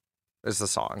 Okay. Is the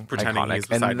song. Pretending iconic. he's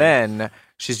beside And then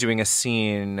she's doing a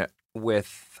scene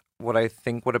with what I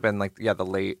think would have been like, the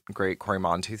late, great Cory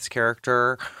Monteith's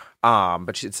character.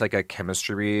 But it's like a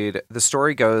chemistry read. The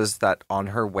story goes that on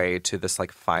her way to this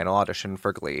like final audition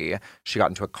for Glee, she got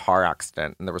into a car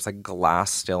accident and there was like glass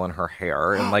still in her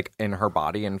hair and like in her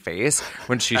body and face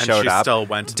when she showed up. Still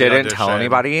went to didn't the tell audition.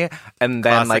 anybody. And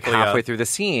then like Classic Leah. halfway through the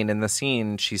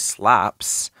scene, she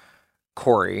slaps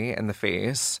Cory in the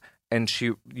face and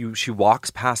she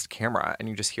walks past camera and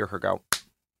you just hear her go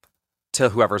to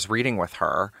whoever's reading with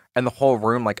her, and the whole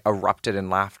room like erupted in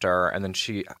laughter. And then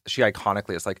she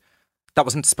iconically is like, "That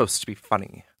wasn't supposed to be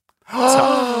funny. It's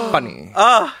not funny."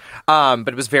 But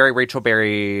it was very Rachel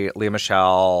Berry, Leah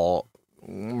Michele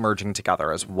merging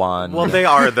together as one. Well, they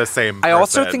are the same person. I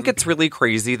also think it's really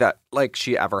crazy that like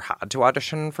she ever had to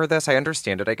audition for this. I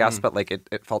understand it, I guess, but like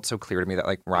it felt so clear to me that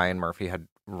like Ryan Murphy had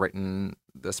written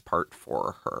this part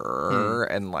for her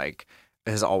and like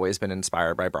has always been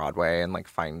inspired by Broadway and like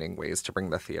finding ways to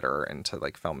bring the theater into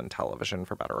like film and television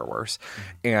for better or worse.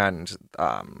 And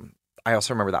I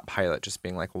also remember that pilot just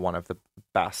being like one of the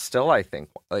best, still I think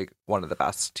like one of the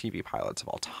best TV pilots of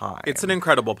all time. It's an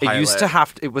incredible pilot.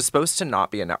 It was supposed to not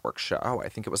be a network show. I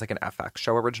think it was like an FX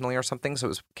show originally or something. So it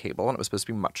was cable and it was supposed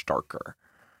to be much darker.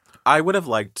 I would have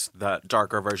liked the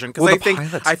darker version because Well,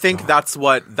 I think that's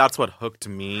what hooked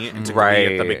me into Glee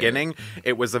at the beginning.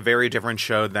 It was a very different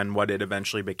show than what it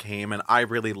eventually became, and I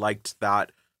really liked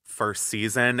that first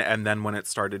season. And then when it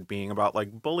started being about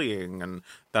like bullying, and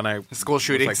then school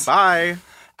shootings, was like, bye.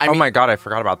 I mean, my God, I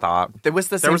forgot about that. There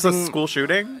was a school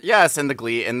shooting. Yes, in the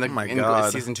Glee in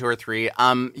season 2 or 3.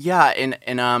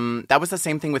 That was the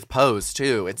same thing with Pose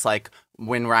too. It's like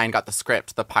when Ryan got the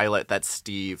script, the pilot that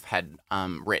Steve had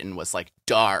written was like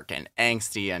dark and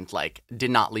angsty and like did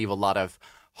not leave a lot of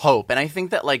hope. And I think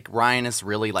that like Ryan is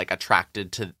really like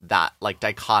attracted to that like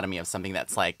dichotomy of something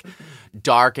that's like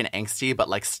dark and angsty, but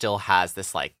like still has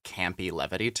this like campy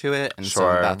levity to it. And so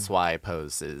that's why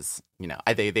Pose is,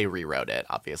 they rewrote it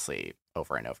obviously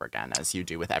over and over again, as you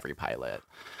do with every pilot.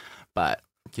 But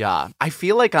yeah, I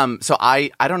feel like so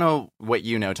I don't know what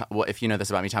you know, if you know this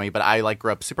about me, Tommy, but I like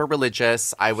grew up super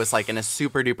religious. I was like in a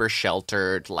super duper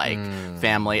sheltered like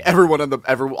family.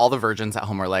 All the virgins at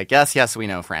home were like, yes, we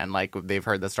know, Fran. Like they've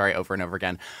heard the story over and over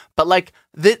again. But like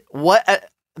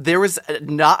there was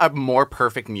not a more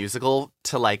perfect musical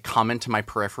to like come into my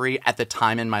periphery at the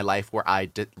time in my life where I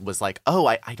was like, oh,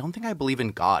 I don't think I believe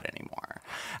in God anymore.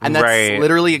 And that's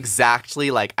literally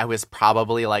exactly like I was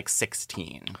probably like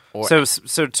 16.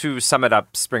 So to sum it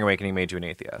up, Spring Awakening made you an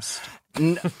atheist.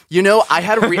 I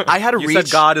had to You said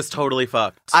God is totally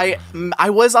fucked. I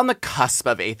was on the cusp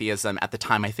of atheism at the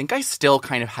time. I think I still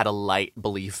kind of had a light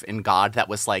belief in God that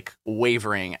was like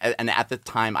wavering. And at the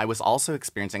time, I was also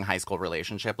experiencing a high school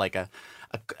relationship, like a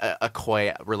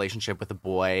coy relationship with a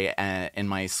boy in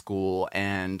my school.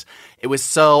 And it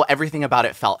was everything about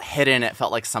it felt hidden. It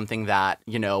felt like something that,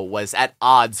 was at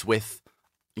odds with,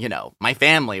 my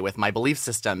family, with my belief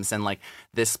systems. And like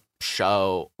this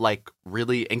show like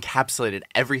really encapsulated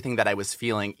everything that I was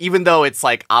feeling, even though it's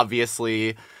like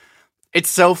obviously it's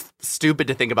so stupid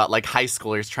to think about like high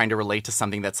schoolers trying to relate to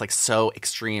something that's like so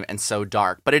extreme and so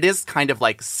dark, but it is kind of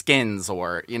like Skins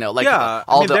or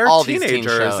all these teen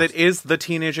shows. It is the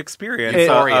teenage experience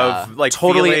of like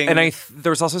totally feeling... And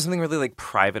there was also something really like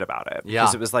private about it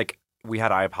because it was like we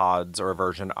had iPods or a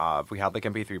version of, we had like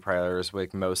MP3 players.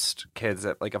 Like most kids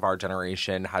of our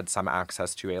generation had some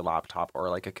access to a laptop or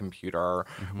like a computer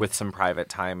with some private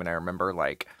time. And I remember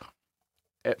like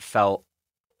it felt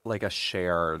like a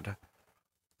shared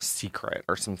secret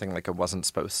or something, like it wasn't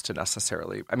supposed to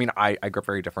necessarily. I mean, I grew up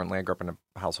very differently. I grew up in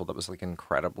a household that was like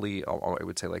incredibly, I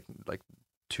would say like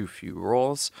too few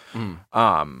rules.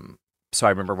 So I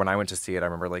remember when I went to see it, I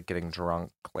remember like getting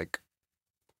drunk like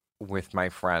with my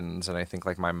friends, and I think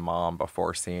like my mom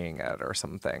before seeing it or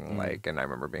something like, and I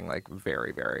remember being like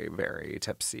very, very, very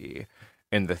tipsy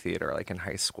in the theater, like in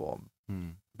high school,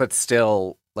 but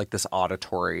still like this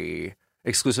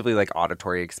exclusively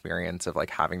auditory experience of like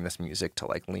having this music to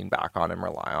like lean back on and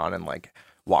rely on and like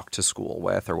walk to school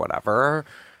with or whatever,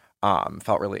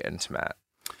 felt really intimate.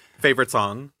 Favorite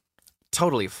song?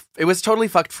 Totally. It was totally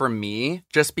fucked for me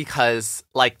just because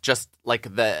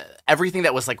the everything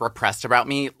that was like repressed about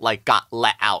me like got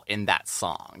let out in that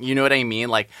song. You know what I mean?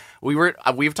 Like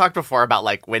we've talked before about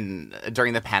like when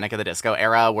during the Panic at the Disco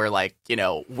era where like, you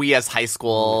know, we as high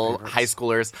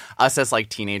schoolers, us as like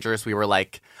teenagers, we were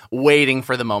like waiting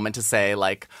for the moment to say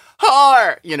like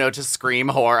whore, you know, to scream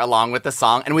whore along with the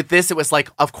song. And with this it was like,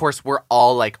 of course, we're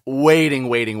all like waiting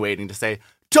to say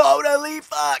totally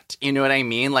fucked. You know what I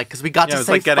mean? Like, because we got to say, it was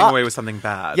like getting fucked. away with something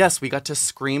bad. Yes, we got to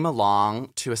scream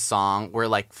along to a song where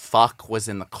like fuck was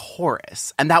in the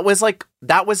chorus, and that was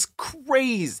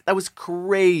crazy. That was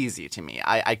crazy to me.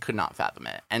 I could not fathom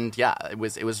it, and yeah, it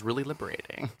was really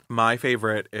liberating. My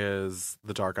favorite is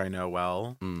 "The Dark I Know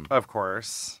Well," of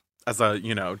course. As a,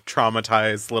 you know,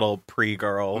 traumatized little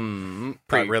pre-girl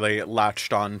that really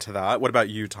latched on to that. What about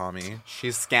you, Tommy?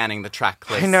 She's scanning the track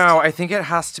list. I know. I think it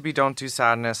has to be Don't Do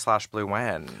Sadness / Blue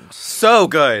Wind. So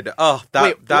good. Oh,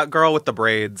 that girl with the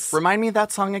braids. Remind me of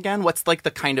that song again. What's like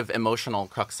the kind of emotional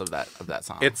crux of that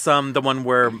song? It's the one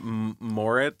where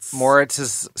Moritz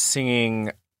is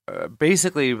singing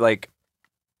basically like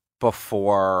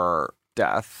before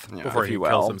death, before he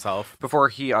kills himself, before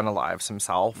he unalives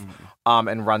himself,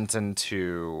 and runs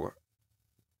into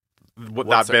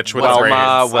that bitch with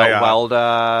Welma,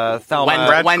 Welda,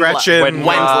 Thelma, Gretchen,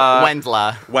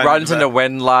 Wendla runs into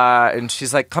Wendla, and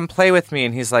she's like, "Come play with me,"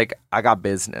 and he's like, "I got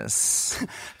business."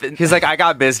 He's like, "I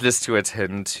got business to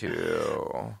attend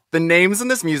to." The names in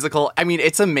this musical, I mean,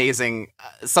 it's amazing.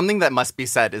 Something that must be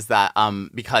said is that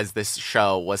because this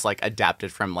show was like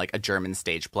adapted from like a German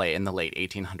stage play in the late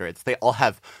 1800s, they all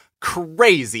have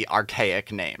crazy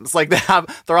archaic names. Like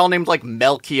they're all named like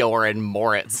Melchior and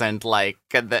Moritz, and like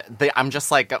I'm just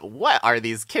like, what are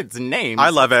these kids' names? I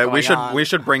love it. We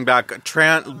should bring back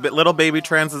little baby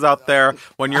transes out there.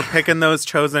 When you're picking those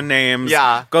chosen names,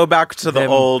 go back to the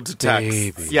old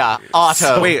text. Yeah,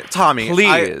 Otto. Wait, Tommy,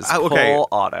 please. Okay, pull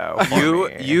Otto.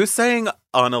 You saying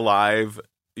unalive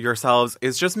yourselves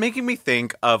is just making me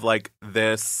think of like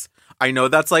this. I know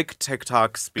that's like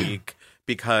TikTok speak.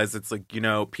 Because it's like, you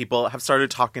know, people have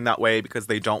started talking that way because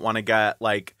they don't want to get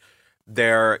like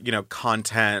their, you know,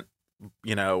 content,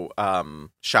 you know,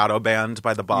 shadow banned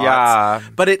by the bots. Yeah.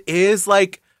 But it is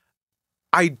like,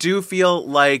 I do feel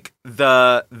like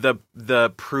the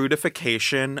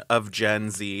prudification of Gen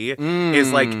Z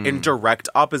is like in direct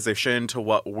opposition to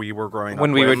what we were growing up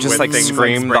with. When we would just like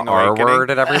scream the R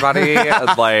word at everybody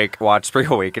and like watch Spring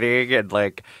Awakening and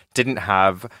like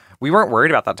we weren't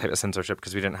worried about that type of censorship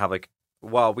because we didn't have like,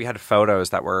 well, we had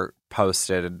photos that were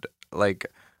posted like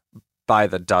by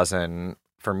the dozen,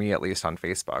 for me at least, on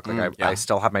Facebook. Like I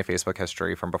still have my Facebook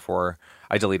history from before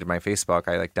I deleted my Facebook.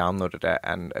 I like downloaded it,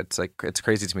 and it's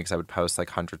crazy to me because I would post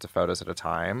like hundreds of photos at a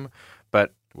time.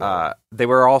 But they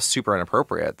were all super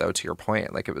inappropriate, though. To your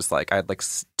point, like it was like I had like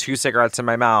 2 cigarettes in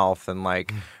my mouth and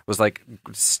like was like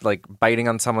biting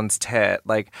on someone's tit,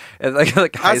 like high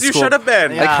as school, you should have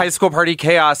been, like high school party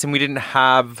chaos, and we didn't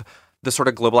have the sort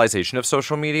of globalization of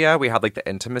social media. We had like the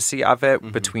intimacy of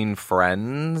it between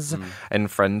friends and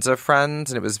friends of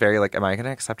friends. And it was very like, am I going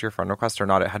to accept your friend request or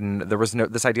not? There was no,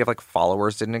 this idea of like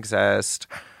followers didn't exist.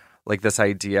 Like this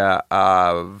idea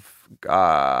of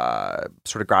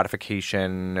sort of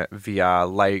gratification via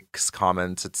likes,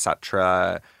 comments,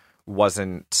 etc.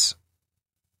 wasn't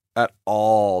at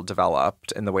all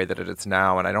developed in the way that it is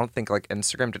now. And I don't think like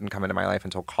Instagram didn't come into my life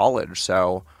until college.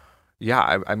 So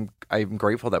yeah, I'm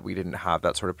grateful that we didn't have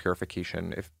that sort of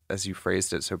purification, if as you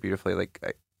phrased it so beautifully.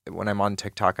 Like when I'm on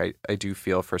TikTok, I do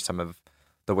feel for some of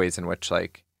the ways in which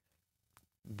like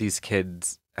these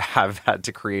kids have had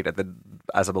to create it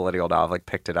as a millennial now. I've like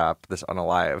picked it up, this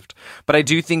unalived. But I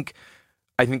think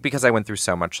because I went through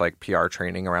so much like PR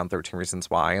training around 13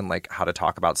 Reasons Why and like how to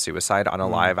talk about suicide,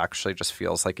 unalive actually just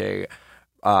feels like a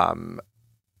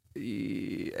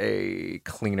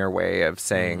cleaner way of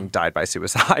saying died by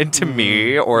suicide to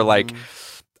me, or like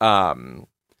and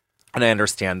I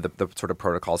understand the sort of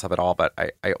protocols of it all, but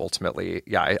I ultimately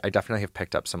I definitely have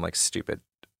picked up some like stupid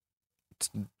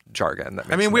jargon that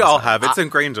makes we all have. It's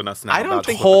ingrained in us now. I don't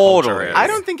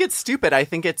think it's stupid. I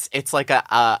think it's like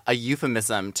a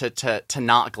euphemism to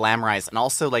not glamorize and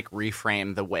also like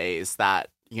reframe the ways that,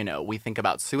 you know, we think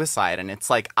about suicide. And it's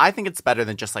like, I think it's better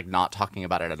than just like not talking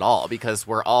about it at all, because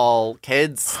we're all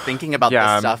kids thinking about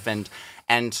this stuff.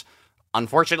 And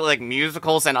unfortunately, like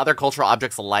musicals and other cultural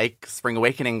objects like Spring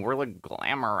Awakening, we're like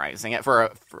glamorizing it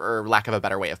for lack of a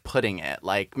better way of putting it.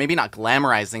 Like maybe not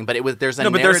glamorizing, but there's a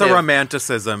narrative. There's a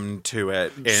romanticism to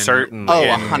it. Certainly.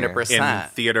 100%. In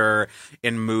theater,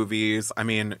 in movies. I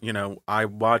mean, I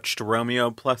watched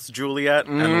Romeo plus Juliet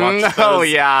and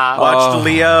watched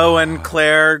Leo and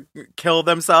Claire kill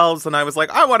themselves, and I was like,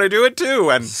 I want to do it too.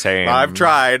 And Same. I've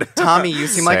tried. Tommy, you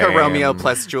seem like a Romeo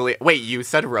plus Juliet. Wait, you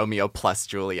said Romeo plus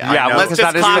Juliet. Yeah, let's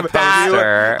just clap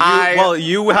that.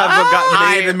 You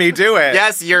have made me do it.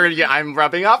 Yes, I'm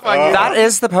rubbing up on you. That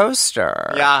is the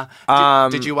poster. Yeah.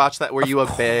 Did you watch that? Were you a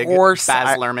big Baz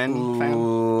Luhrmann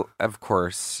fan? Of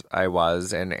course I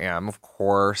was and am. Of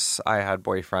course I had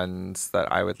boyfriends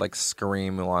that I would like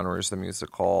scream Moulin Rouge the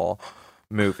musical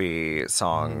movie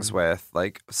songs with,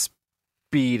 like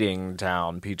speeding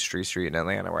down Peachtree Street in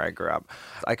Atlanta where I grew up.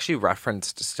 I actually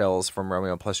referenced stills from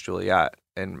Romeo plus Juliet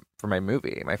for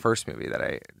my first movie that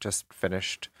I just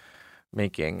finished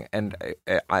making, and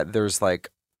there's like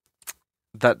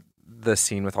the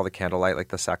scene with all the candlelight, like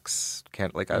the sex I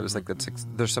was like,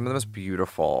 there's some of the most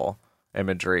beautiful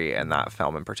imagery in that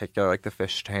film in particular, like the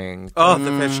fish tank. Oh,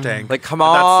 the fish tank. Like, come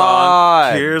on. That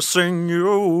song, Kissing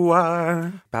You.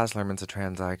 Baz Luhrmann's a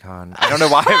trans icon. I don't know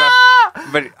why,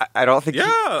 but I don't think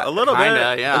a little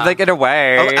bit. Yeah. Like, in a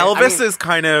way. Elvis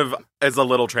is a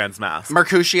little trans mask.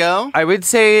 Mercutio? I would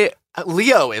say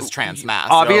Leo is trans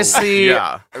mask. Obviously,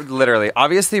 literally.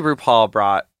 Obviously, RuPaul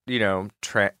brought,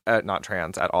 not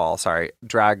trans at all,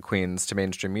 drag queens to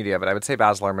mainstream media, but I would say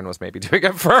Baz Luhrmann was maybe doing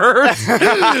it first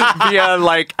via,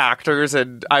 like, actors,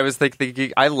 and I was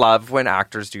thinking, I love when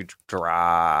actors do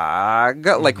drag,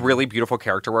 like, really beautiful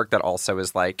character work that also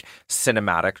is, like,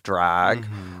 cinematic drag,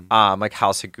 like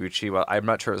House of Gucci. Well, I'm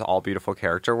not sure it was all beautiful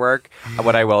character work.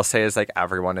 What I will say is, like,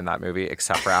 everyone in that movie,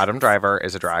 except for Adam Driver,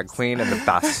 is a drag queen in the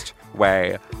best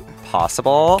way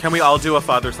possible. Can we all do a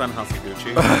father-son House of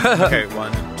Gucci? Okay,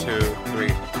 1, 2, 3.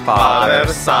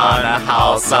 Father-son, a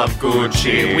House of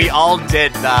Gucci. We all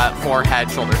did that forehead,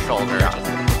 shoulder, shoulder.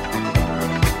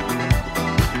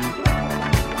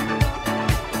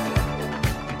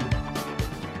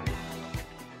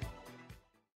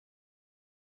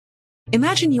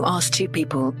 Imagine you ask two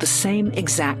people the same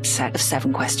exact set of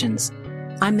 7 questions.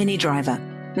 I'm Minnie Driver,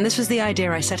 and this was the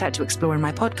idea I set out to explore in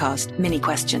my podcast, Mini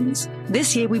Questions.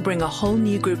 This year, we bring a whole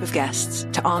new group of guests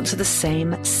to answer the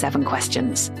same 7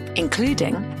 questions,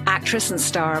 including actress and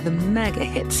star of the mega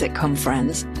hit sitcom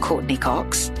Friends, Courtney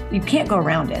Cox. You can't go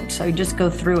around it, so you just go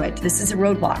through it. This is a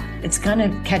roadblock. It's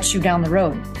gonna catch you down the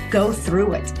road. Go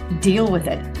through it. Deal with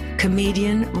it.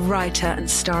 Comedian, writer, and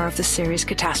star of the series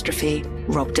Catastrophe,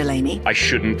 Rob Delaney. I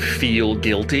shouldn't feel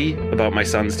guilty about my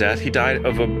son's death. He died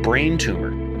of a brain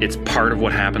tumor. It's part of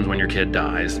what happens when your kid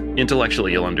dies.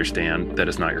 Intellectually, you'll understand that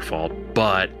it's not your fault,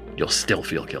 but you'll still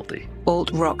feel guilty.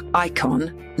 Alt-rock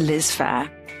icon, Liz Phair.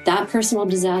 That personal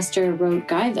disaster wrote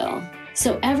Guyville.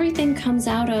 So everything comes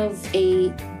out of a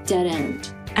dead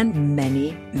end. And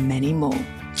many, many more.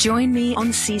 Join me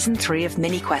on Season 3 of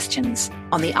Mini Questions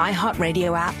on the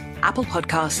iHeartRadio app, Apple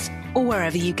Podcasts, or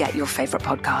wherever you get your favorite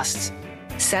podcasts.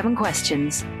 7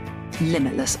 questions,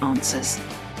 limitless answers.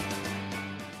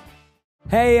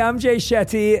 Hey, I'm Jay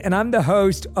Shetty, and I'm the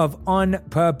host of On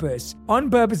Purpose. On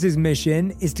Purpose's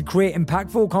mission is to create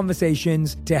impactful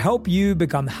conversations to help you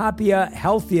become happier,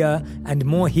 healthier, and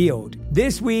more healed.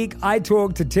 This week, I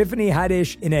talked to Tiffany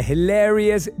Haddish in a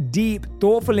hilarious, deep,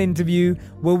 thoughtful interview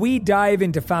where we dive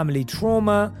into family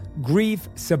trauma, grief,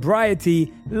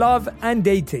 sobriety, love, and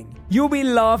dating. You'll be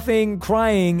laughing,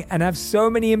 crying, and have so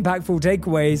many impactful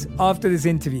takeaways after this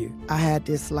interview. I had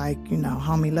this,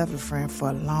 homie lover friend for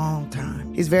a long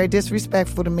time. He's very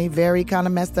disrespectful to me, very kind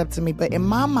of messed up to me. But in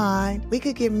my mind, we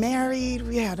could get married.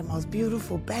 We had the most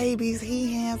beautiful babies.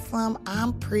 He handsome.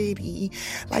 I'm pretty.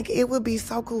 Like, it would be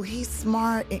so cool. He's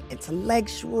smart and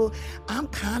intellectual. I'm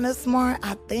kind of smart,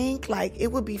 I think. Like,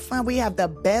 it would be fun. We have the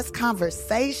best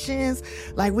conversations.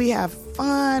 Like, we have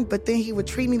fun, but then he would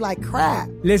treat me like crap.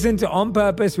 Listen to On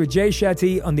Purpose with Jay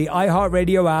Shetty on the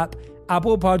iHeartRadio app,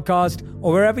 Apple Podcast,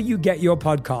 or wherever you get your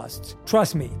podcasts.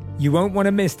 Trust me, you won't want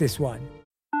to miss this one.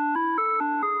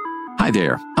 Hi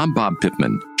there, I'm Bob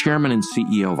Pittman, Chairman and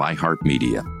CEO of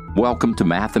iHeartMedia. Welcome to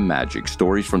Math and Magic,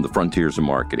 Stories from the Frontiers of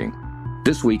Marketing.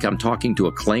 This week, I'm talking to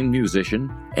acclaimed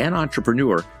musician and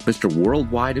entrepreneur, Mr.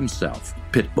 Worldwide himself,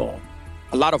 Pitbull.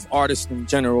 A lot of artists in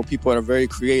general, people that are very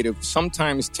creative,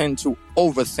 sometimes tend to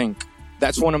overthink.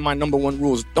 That's one of my number 1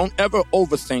 rules. Don't ever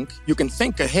overthink. You can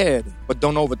think ahead, but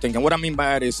don't overthink. And what I mean by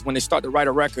that is when they start to write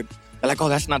a record, they're like, oh,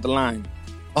 that's not the line.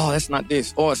 Oh, that's not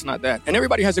this. Oh, it's not that. And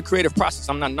everybody has a creative process.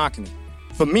 I'm not knocking it.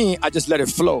 For me, I just let it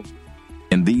flow.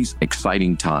 In these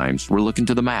exciting times, we're looking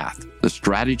to the math, the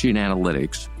strategy and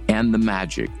analytics, and the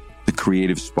magic, the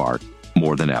creative spark,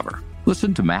 more than ever.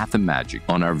 Listen to Math and Magic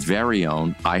on our very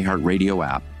own iHeartRadio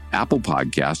app, Apple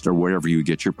Podcast, or wherever you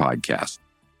get your podcasts.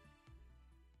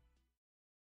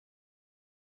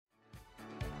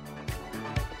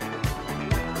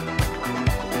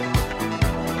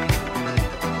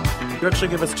 You actually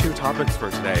give us 2 topics for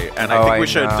today, and I think we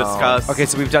should discuss. Okay,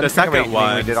 so we've done the second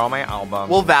one. We did all my albums.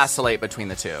 We'll vacillate between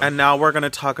the two. And now we're going to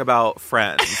talk about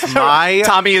Friends.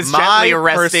 Tommy is gently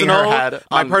resting her head.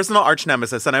 My personal arch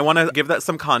nemesis, and I want to give that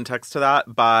some context to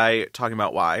that by talking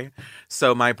about why.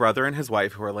 So my brother and his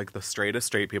wife, who are like the straightest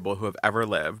straight people who have ever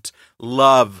lived,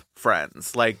 love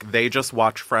Friends. Like, they just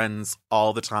watch Friends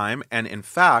all the time. And in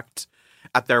fact,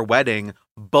 at their wedding,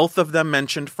 both of them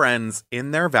mentioned Friends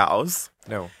in their vows.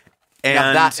 No. And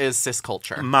yeah, that is cis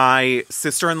culture. My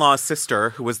sister-in-law's sister,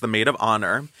 who was the maid of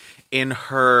honor, in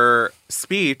her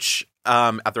speech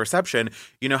at the reception,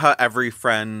 you know how every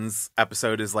Friends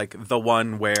episode is like the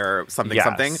one where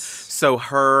something. So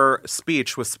her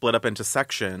speech was split up into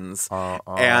sections,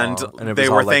 and they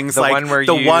were things like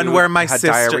the one where my had sister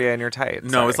diarrhea in your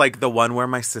tights. No, it's like the one where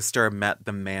my sister met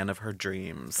the man of her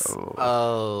dreams.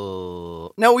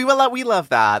 Oh no, we love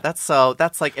that. That's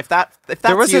like if that's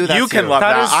you can love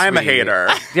that. I'm a hater.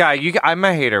 Yeah, I'm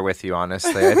a hater with you.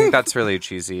 Honestly, I think that's really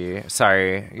cheesy.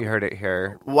 Sorry, you heard it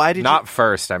here. Why did not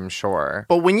first? I'm sure.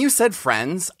 But when you said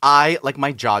Friends,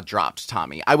 my jaw dropped,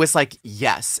 Tommy. I was like,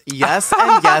 yes, and yes,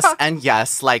 and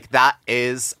yes. Like, that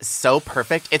is so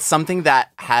perfect. It's something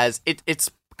that has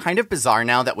it's kind of bizarre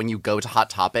now that when you go to Hot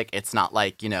Topic, it's not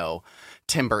like,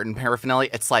 Tim Burton paraphernalia.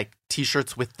 It's like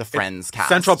t-shirts with the Friends cast.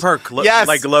 Central Perk, yes.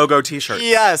 Like logo t-shirts.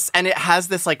 Yes, and it has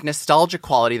this like nostalgia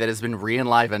quality that has been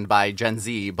re-enlivened by Gen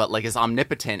Z, but like is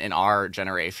omnipotent in our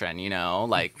generation,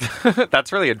 like.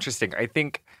 That's really interesting. I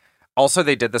think also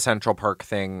they did the Central Perk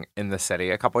thing in the city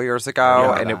a couple years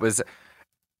ago, and it was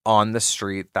on the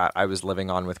street that I was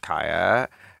living on with Kaya,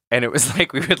 and it was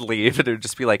like we would leave and it would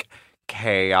just be like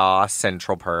chaos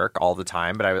Central Perk all the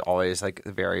time, but I was always like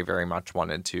very, very much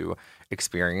wanted to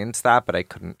experience that, but I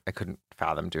couldn't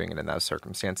fathom doing it in those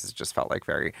circumstances. It just felt like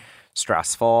very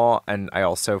stressful. And I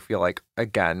also feel like,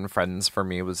 again, Friends for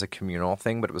me was a communal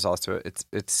thing, but it was also it's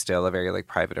still a very like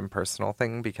private and personal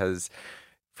thing, because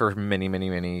for many, many,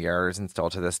 many years and still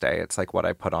to this day, it's like what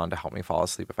I put on to help me fall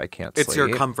asleep if I can't sleep. It's your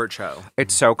comfort show.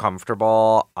 It's so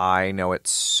comfortable. I know it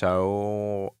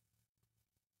so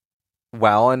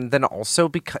well. And then also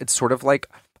because it's sort of like,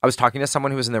 I was talking to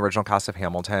someone who was in the original cast of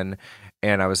Hamilton,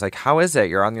 and I was like, how is it?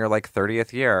 You're on your like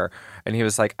 30th year. And he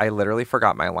was like, I literally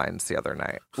forgot my lines the other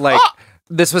night. Like,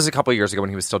 this was a couple of years ago when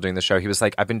he was still doing the show. He was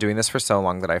like, I've been doing this for so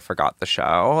long that I forgot the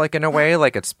show. Like, in a way,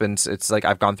 like it's like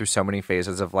I've gone through so many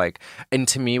phases of like, and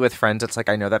to me with Friends, it's like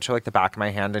I know that show like the back of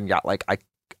my hand, and yet like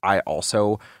I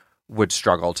also would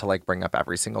struggle to like bring up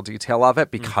every single detail of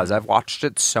it because I've watched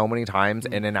it so many times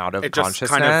in and out of consciousness. It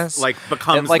just kind of like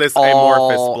becomes this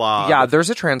amorphous blob. Yeah, there's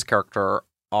a trans character.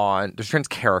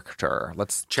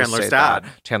 Let's Chandler's dad.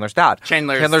 Chandler's dad.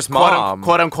 Chandler's mom.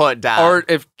 Quote unquote dad. Or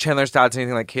if Chandler's dad's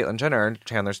anything like Caitlyn Jenner,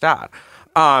 Chandler's dad.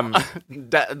 They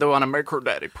want to make her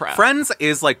daddy proud. Friends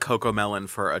is like Cocomelon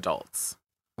for adults.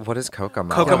 What is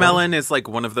Cocomelon? Cocomelon is like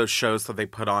one of those shows that they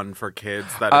put on for kids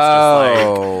that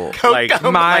is just like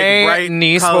my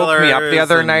niece woke me up the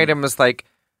other night and was like,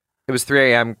 it was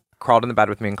 3 a.m., crawled in the bed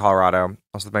with me in Colorado.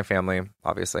 I was with my family,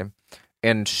 obviously.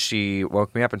 And she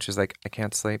woke me up and she was like, I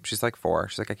can't sleep. She's like 4.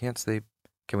 She's like, I can't sleep.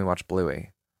 Can we watch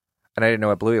Bluey? And I didn't know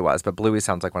what Bluey was, but Bluey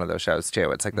sounds like one of those shows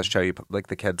too. It's like the show you like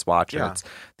the kids watch, and it's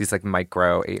these like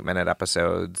micro 8-minute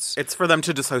episodes. It's for them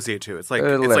to dissociate to. It's like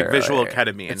visual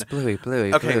ketamine. It's Bluey.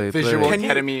 Okay, visual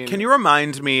ketamine. Can you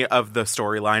remind me of the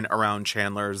storyline around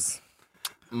Chandler's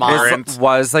parent?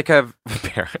 Was like a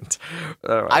parent.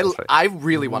 I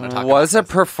really want to talk about was a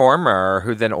performer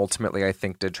who then ultimately I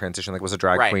think did transition, like was a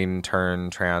drag queen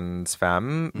turned trans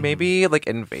femme, maybe like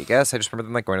in Vegas. I just remember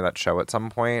them like going to that show at some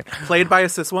point. Played by a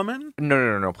cis woman?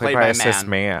 No. Played by a cis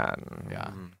man.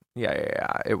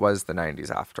 Yeah. It was the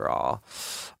 90s after all.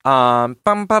 I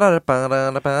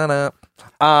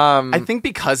think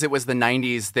because it was the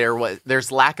 90s,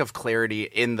 there's lack of clarity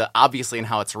in obviously in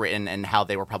how it's written and how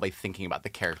they were probably thinking about the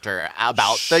character,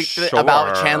 about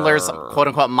about Chandler's quote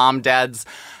unquote mom dad's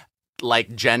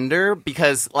like gender,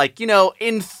 because like,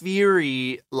 in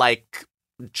theory, like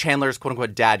Chandler's quote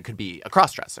unquote dad could be a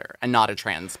crossdresser and not a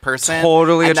trans person.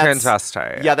 Totally a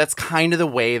transvestite. Yeah, that's kind of the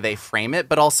way they frame it,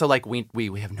 but also like we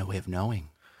have no way of knowing.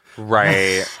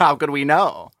 Right. How could we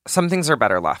know? Some things are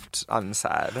better left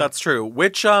unsaid. That's true.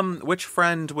 Which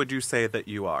friend would you say that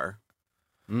you are?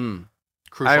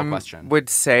 Crucial question. Would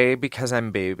say because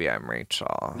I'm baby, I'm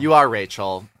Rachel. You are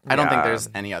Rachel. I don't think Yeah. there's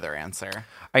any other answer.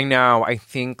 I know. I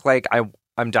think like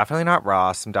I'm definitely not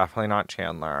Ross. I'm definitely not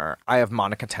Chandler. I have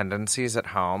Monica tendencies at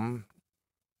home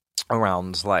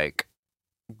around like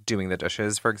doing the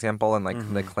dishes, for example, and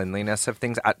like the cleanliness of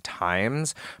things at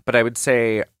times. But I would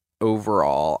say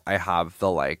overall, I have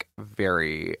the like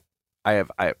I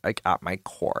like at my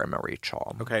core, I'm a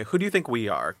Rachel. Okay, who do you think we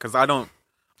are? Because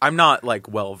I'm not like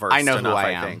well versed. I know enough, who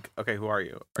I am. think. Okay, who are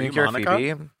you? Are Think you you're Monica?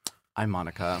 Phoebe? I'm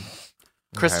Monica.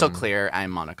 Crystal clear,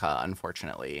 I'm Monica,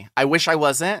 unfortunately. I wish I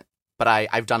wasn't, but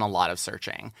I've done a lot of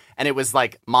searching. And it was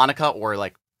like Monica or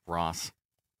like Ross.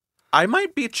 I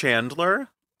might be Chandler.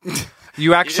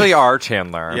 You actually are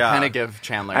Chandler. Yeah. Kind of give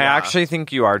Chandler. I actually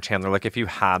think you are Chandler. Like if you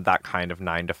had that kind of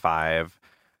 9 to 5,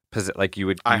 like you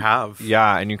would. I have.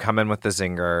 Yeah, and you come in with the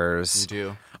zingers. You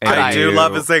do. I do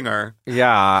love a zinger.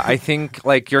 Yeah, I think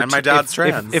like you're. And my dad's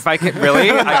trans. If I could really,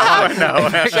 Your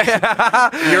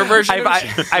version.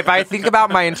 If I think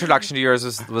about my introduction to yours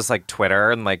was like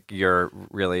Twitter, and like you're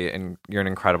an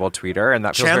incredible tweeter, and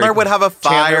that feels Chandler very, would have a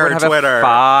fire Twitter.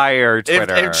 Fire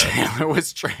Twitter. If Chandler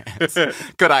was trans,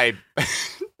 could I?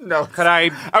 No. Could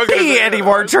I be any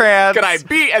more trans? Could I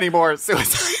be any more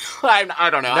suicidal? I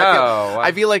don't know. No.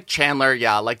 I feel like Chandler,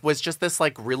 like was just this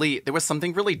like really. There was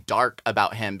something really dark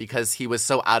about him because he was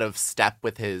so out of step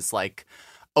with his like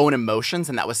own emotions,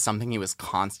 and that was something he was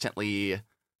constantly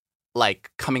like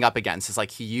coming up against. Is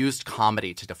like he used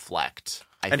comedy to deflect.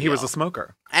 He was a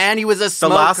smoker. And he was a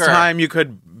smoker. The last time you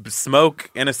could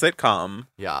smoke in a sitcom.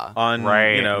 Yeah. On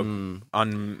right. On. I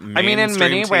mean, in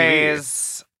many TV.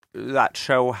 ways, that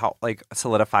show like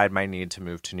solidified my need to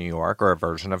move to New York, or a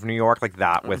version of New York, like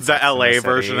that with the Sex and LA the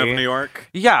version of City. New York.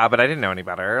 Yeah, but I didn't know any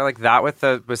better. Like that with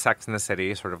Sex and the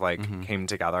City sort of like came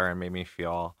together and made me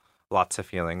feel lots of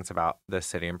feelings about the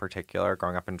city in particular,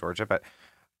 growing up in Georgia. But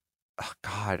oh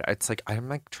God, it's like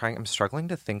I'm struggling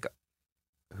to think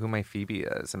who my Phoebe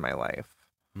is in my life.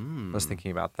 I was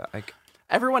thinking about that. Like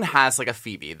everyone has like a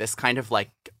Phoebe, this kind of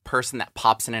like person that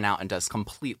pops in and out and does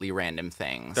completely random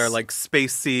things. They're like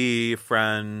spacey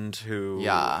friend who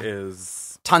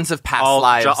is tons of past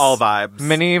lives, all vibes,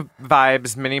 many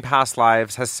past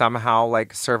lives, has somehow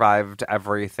like survived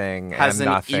everything. Has and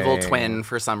an nothing. evil twin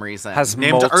for some reason. Has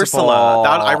named multiple...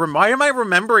 Ursula. Why am I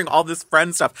remembering all this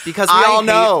Friends stuff? Because we all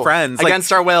know Friends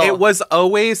against our will. It was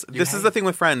always. This is the thing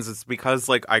with Friends. It's because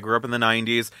like I grew up in the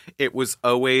 '90s. It was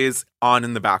always on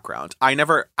in the background. I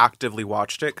never actively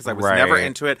watched it because I was never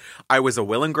into it. I was a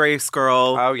Will and Grace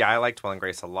girl. Oh yeah, I liked Will and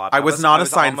Grace a lot. I was not a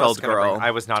Seinfeld girl.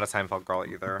 I was not a Seinfeld girl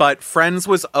either. But Friends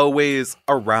was always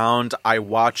around. I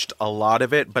watched a lot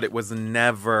of it, but it was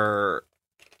never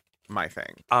my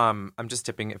thing. I'm just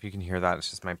dipping. If you can hear that,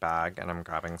 it's just my bag, and I'm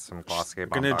grabbing some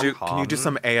Glossierbalm.com. Can you do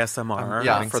some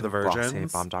ASMR for the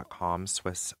virgins? Glossierbalm.com,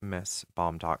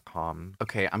 SwissMissBalm.com.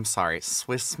 Okay, I'm sorry.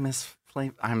 Swiss Miss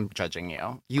flavor. I'm judging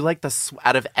you. You like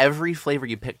out of every flavor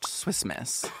you picked, Swiss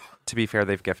Miss. To be fair,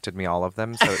 they've gifted me all of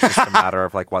them, so it's just a matter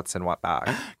of like what's in what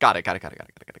bag. Got it.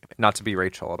 Not to be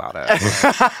Rachel about it.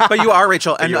 But you are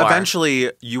Rachel, and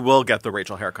eventually you will get the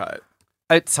Rachel haircut.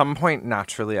 At some point,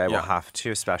 naturally, I will have to,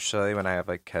 especially when I have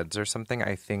like kids or something.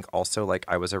 I think also like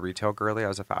I was a retail girly, I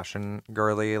was a fashion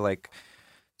girly, like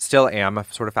still am a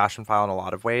sort of fashion file in a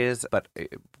lot of ways. But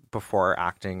before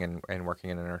acting and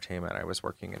working in entertainment, I was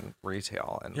working in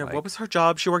retail. And what was her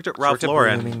job? She worked at Ralph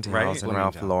Lauren, right? And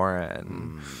Ralph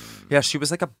Lauren. Yeah, she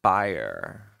was like a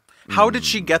buyer. How did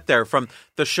she get there from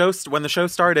the show? When the show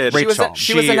started, Rachel.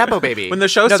 She was a Nepo baby. When the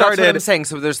show started, that's what I'm saying.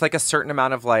 So there's like a certain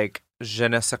amount of like je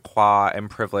ne sais quoi and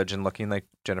privilege and looking like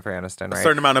Jennifer Aniston, right? A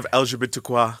certain amount of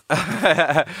LGBTQ.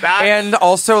 And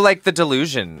also like the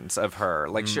delusions of her,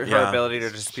 like her ability to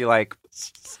just be like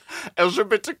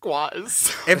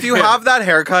LGBTQ. If you have that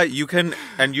haircut, you can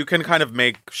kind of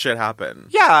make shit happen.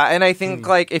 Yeah, and I think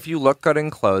like if you look good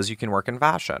in clothes, you can work in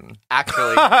fashion.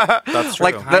 Actually, that's true.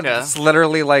 Like that's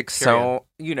literally like so,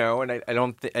 you know. And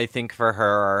I think for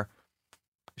her,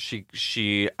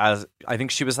 I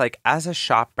think she was like, as a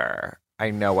shopper, I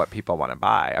know what people want to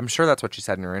buy. I'm sure that's what she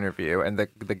said in her interview, and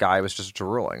the guy was just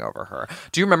drooling over her.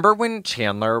 Do you remember when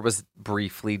Chandler was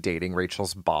briefly dating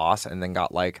Rachel's boss and then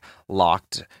got like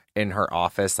locked in her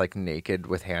office like naked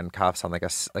with handcuffs on like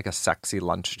a sexy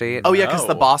lunch date? Oh yeah, because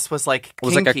the boss was like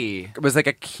kinky. It was like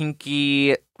a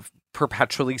kinky,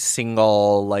 perpetually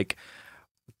single like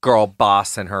girl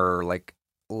boss in her like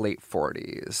late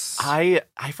 40s. I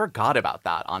forgot about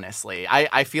that, honestly.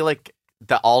 I feel like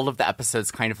all of the episodes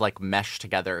kind of like mesh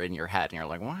together in your head, and you're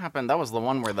like, what happened? That was the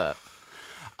one where the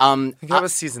I think that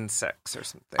was season 6 or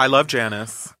something. I love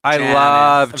Janice. I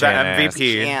love the Janice.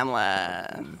 MVP.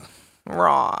 Chandler.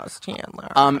 Ross,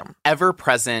 Chandler. Ever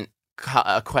present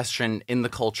question in the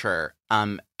culture.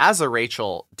 As a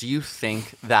Rachel, do you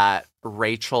think that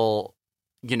Rachel,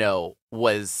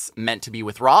 was meant to be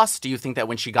with Ross? Do you think that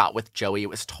when she got with Joey, it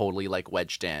was totally like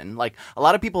wedged in? Like a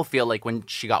lot of people feel like when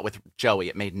she got with Joey,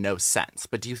 it made no sense.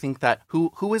 But do you think that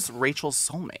who is Rachel's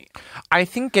soulmate? I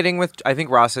think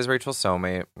Ross is Rachel's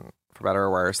soulmate. For better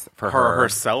or worse, for her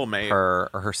cellmate, her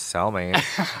cellmate.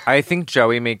 I think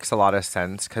Joey makes a lot of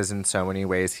sense because in so many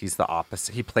ways he's the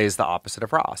opposite. He plays the opposite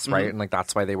of Ross, right? And like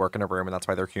that's why they work in a room, and that's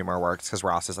why their humor works. Because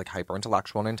Ross is like hyper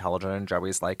intellectual and intelligent, and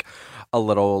Joey's like a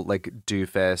little like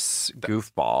doofus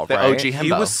goofball. The right? OG himbo.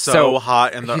 He was so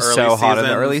hot in the early seasons. Hot in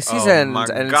the early seasons,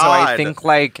 oh and God.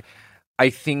 so I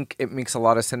think it makes a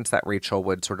lot of sense that Rachel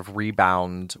would sort of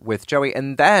rebound with Joey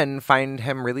and then find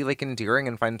him really like endearing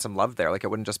and find some love there. Like it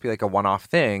wouldn't just be like a one-off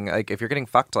thing. Like if you're getting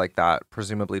fucked like that,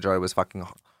 presumably Joey was fucking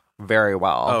very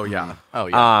well. Oh yeah.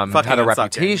 Had a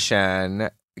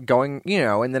reputation going,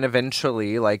 and then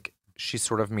eventually like she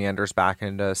sort of meanders back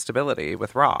into stability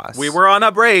with Ross. We were on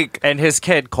a break. And his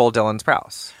kid, Cole Dylan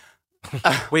Sprouse.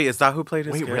 Wait, is that who played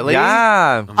his kid? Really?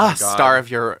 Yeah. Oh star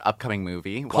of your upcoming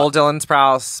movie. Cole Dylan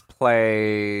Sprouse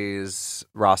plays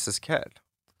Ross's kid.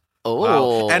 Oh.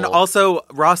 Wow. And also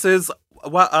Ross's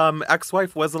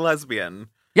ex-wife was a lesbian.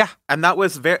 Yeah. And that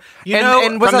was very,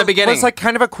 and from the beginning. was like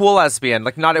kind of a cool lesbian.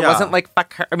 Like it wasn't like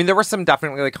fuck her. I mean, there were some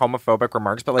definitely like homophobic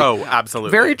remarks, but like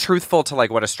absolutely very truthful to like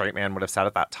what a straight man would have said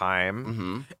at that time.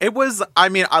 Mm-hmm. It was,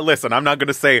 listen, I'm not going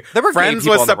to say there were Friends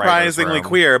was surprisingly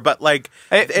queer, but like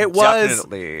it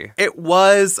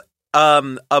was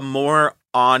a more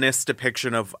honest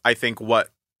depiction of, I think, what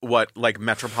like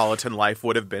metropolitan life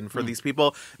would have been for these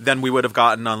people than we would have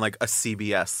gotten on like a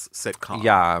CBS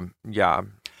sitcom. Yeah.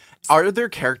 Are there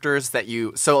characters that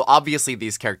so obviously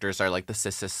these characters are like the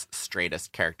cisest,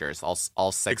 straightest characters,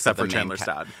 all six except of for Chandler's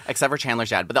dad. Except for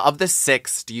Chandler's dad. But of the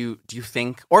six, do you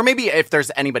think, or maybe if there's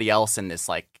anybody else in this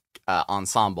like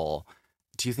ensemble,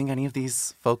 do you think any of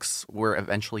these folks were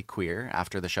eventually queer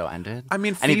after the show ended? I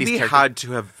mean, Phoebe had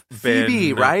to have been.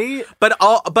 Phoebe, right? But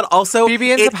also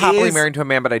Phoebe ends up happily married to a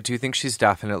man, but I do think she's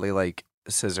definitely like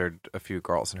scissored a few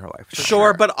girls in her life.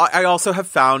 Sure, but I also have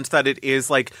found that it is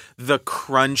like the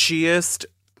crunchiest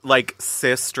like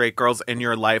cis straight girls in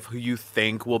your life who you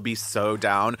think will be so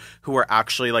down, who are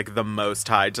actually like the most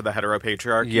tied to the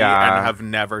heteropatriarchy and have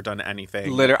never done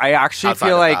anything. Literally, I actually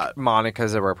feel like that.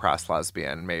 Monica's a repressed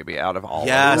lesbian, maybe out of all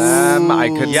Yes. of them. I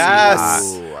could see that.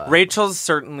 Ooh. Rachel's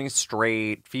certainly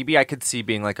straight. Phoebe, I could see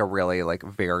being like a really like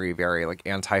very, very like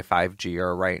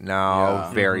anti-5G-er right now.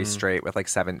 Yeah. Very straight with like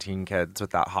 17 kids with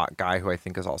that hot guy who I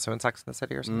think is also in Sex and the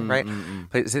City or something, right?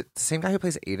 Is it the same guy who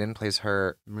plays Aiden plays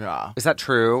her? Yeah. Is that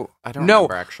true? I don't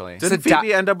remember actually. Didn't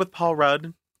Phoebe end up with Paul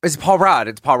Rudd? It's Paul Rudd.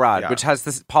 It's Paul Rudd, Yeah. which has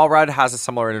this. Paul Rudd has a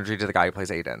similar energy to the guy who plays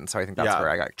Aiden, so I think that's where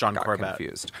I got John Corbett.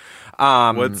 confused.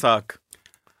 Would suck.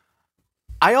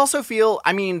 I also feel,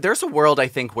 I mean, there's a world, I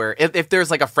think, where if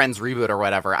there's like a Friends reboot or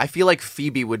whatever, I feel like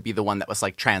Phoebe would be the one that was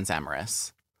like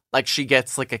transamorous. Like she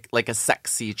gets like a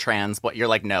sexy trans, but you're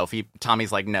like, no.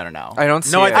 Tommy's like, no. I don't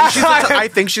see No, it. I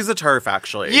think she's a TERF,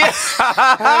 actually. Yeah.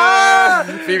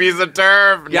 Phoebe's a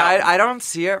TERF. Yeah, I don't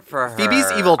see it for her.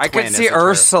 Phoebe's evil twin I could see is a TERF.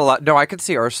 Ursula. No, I could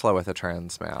see Ursula with a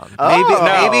trans man.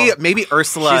 Maybe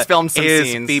Ursula She's filmed some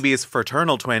is scenes. Phoebe's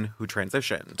fraternal twin who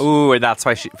transitioned. Ooh, and that's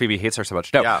why Phoebe hates her so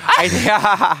much. No,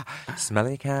 Yeah.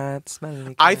 Smelly cat, smelly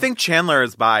cat. I think Chandler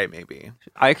is bi, maybe.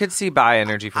 I could see bi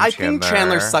energy from I Chandler. think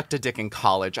Chandler sucked a dick in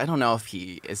college. I don't know if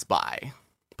he is bi,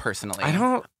 personally.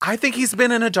 I think he's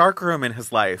been in a dark room in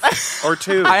his life. Or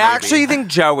two. I maybe. actually think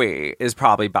Joey is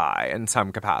probably bi in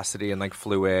some capacity and like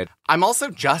fluid. I'm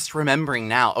also just remembering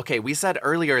now. Okay, we said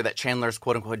earlier that Chandler's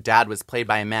quote unquote dad was played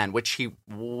by a man, which he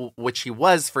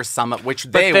was for some, which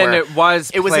But they then were. it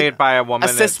was played by a woman.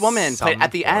 A cis woman at played some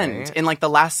at the end point. in like the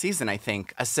last season. I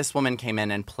think a cis woman came in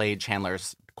and played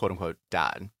Chandler's quote unquote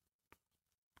dad.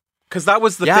 Because that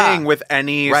was the Yeah. thing with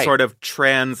any Right. sort of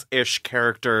trans-ish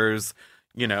characters,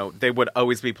 you know, they would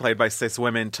always be played by cis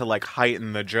women to like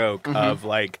heighten the joke of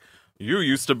like, you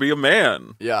used to be a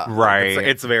man. Yeah. Right.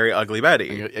 It's very Ugly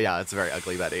Betty. Yeah, it's very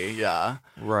Ugly Betty. Yeah.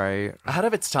 Right. Ahead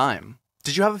of its time.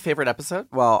 Did you have a favorite episode?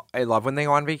 Well, I love when they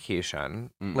go on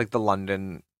vacation, like the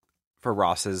London for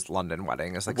Ross's London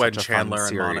wedding is like When such a Chandler fun and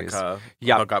series. Monica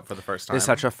Yep. hook up for the first time. It's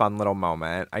such a fun little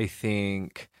moment. I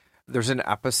think there's an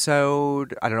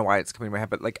episode, I don't know why it's coming to my head,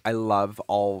 but like I love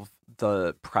all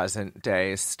the present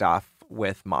day stuff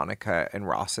with Monica and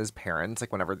Ross's parents,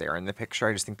 like whenever they're in the picture.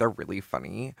 I just think they're really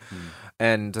funny.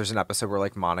 And there's an episode where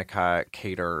like Monica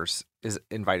is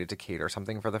invited to cater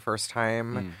something for the first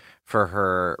time for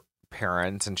her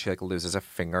parents, and she like loses a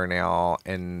fingernail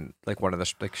in like one of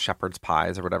the like shepherd's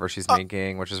pies or whatever she's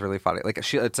making, which is really funny. Like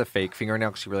it's a fake fingernail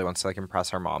because she really wants to like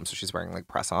impress her mom, so she's wearing like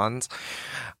press-ons.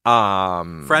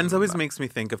 Friends always makes me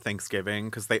think of Thanksgiving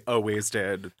because they always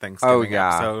did Thanksgiving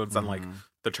episodes and like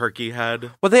the turkey head.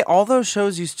 Well, all those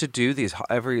shows used to do these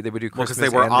they would do Christmas they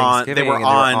were and on. Thanksgiving, They were and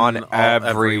on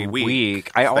every week.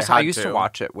 I used to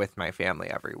watch it with my family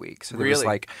every week. So it was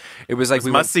like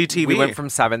we must-see TV. We went from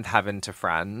Seventh Heaven to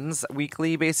Friends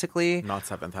weekly, basically. Not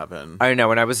Seventh Heaven. I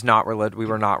know, and I was not we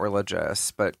were not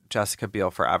religious, but Jessica Biel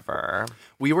forever.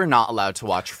 We were not allowed to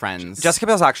watch Friends. Jessica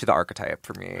Biel's actually the archetype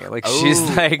for me. Like she's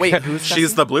like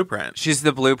she's the blueprint. She's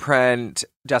the blueprint.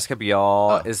 Jessica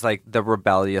Biel is like the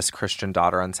rebellious Christian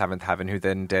daughter on Seventh Heaven who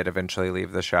then did eventually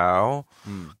leave the show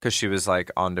because she was like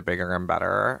on to bigger and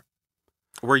better.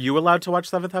 Were you allowed to watch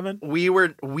Seventh Heaven? We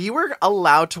were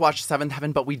allowed to watch Seventh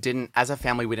Heaven, but we didn't, as a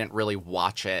family, we didn't really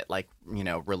watch it like,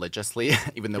 religiously,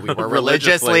 even though we were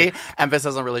religiously,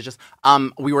 emphasis on religious.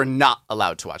 We were not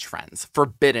allowed to watch Friends.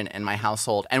 Forbidden in my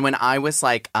household. And when I was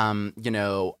like, I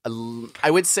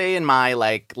would say in my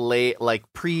like late,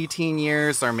 like preteen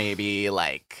years or maybe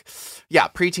like... Yeah,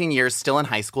 preteen years, still in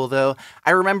high school, though.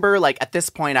 I remember, like, at this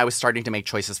point, I was starting to make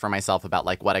choices for myself about,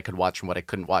 like, what I could watch and what I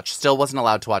couldn't watch. Still wasn't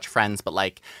allowed to watch Friends, but,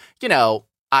 like,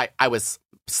 I was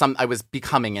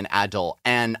becoming an adult,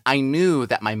 and I knew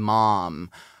that my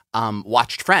mom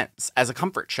watched Friends as a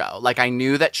comfort show. Like, I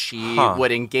knew that she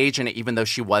would engage in it, even though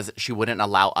she wouldn't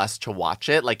allow us to watch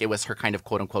it. Like, it was her kind of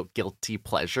quote-unquote guilty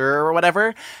pleasure or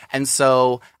whatever. And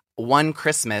so... one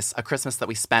Christmas, a Christmas that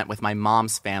we spent with my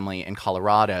mom's family in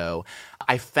Colorado,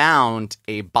 I found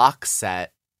a box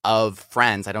set of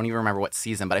Friends. I don't even remember what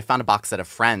season, but I found a box set of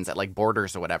Friends at like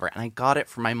Borders or whatever, and I got it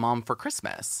for my mom for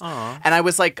Christmas. Aww. And I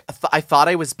was like, I thought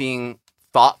I was being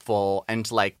thoughtful and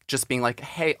like just being like,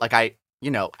 hey, like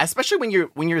especially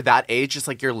when you're that age, it's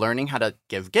like you're learning how to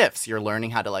give gifts. You're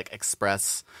learning how to like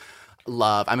express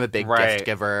love. I'm a big gift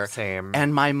giver. Same.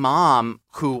 And my mom,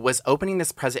 who was opening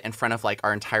this present in front of like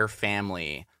our entire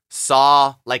family,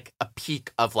 saw like a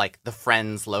peek of like the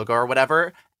Friends logo or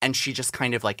whatever, and she just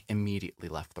kind of like immediately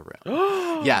left the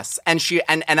room. Yes. And she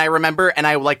and I remember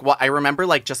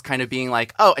like just kind of being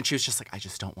like, oh, and she was just like, I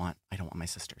don't want my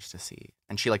sisters to see.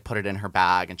 And she like put it in her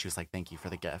bag and she was like, thank you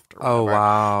for the gift. Or whatever. Oh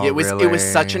wow. It was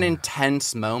such an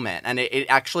intense moment. And it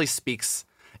actually speaks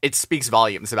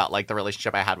volumes about like the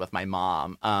relationship I had with my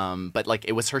mom. But like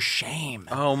it was her shame.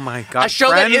 Oh my god! A show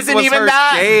that isn't even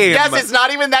that. Shame. Yes, it's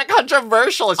not even that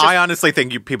controversial. It's just... I honestly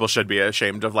think people should be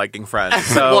ashamed of liking Friends.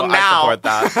 So well, now. I support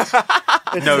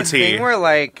that. No tea. Thing where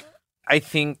like I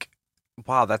think,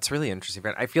 wow, that's really interesting.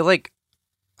 I feel like.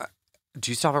 Do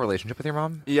you still have a relationship with your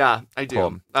mom? Yeah, I do.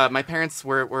 Cool. My parents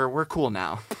we're cool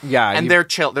now. Yeah, and they're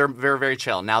chill. They're very, very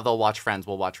chill. Now they'll watch Friends.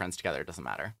 We'll watch Friends together. It doesn't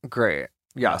matter. Great.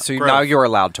 Yeah, so now you're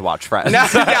allowed to watch Friends. Yeah,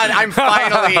 I'm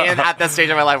finally at that stage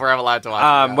of my life where I'm allowed to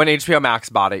watch it. When HBO Max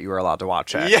bought it, you were allowed to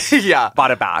watch it. Yeah.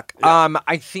 Bought it back. Yeah.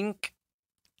 I think...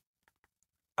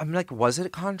 I'm like, was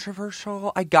it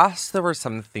controversial? I guess there were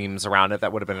some themes around it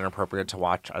that would have been inappropriate to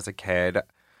watch as a kid.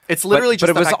 It's literally just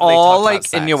but it the was fact all that they like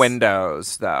talked about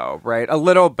innuendos, though, right? A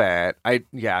little bit.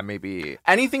 Maybe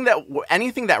anything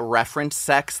that referenced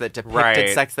sex, that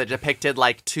depicted sex, that depicted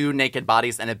like two naked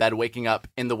bodies in a bed waking up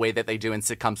in the way that they do in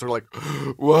sitcoms. We're like,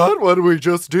 what did we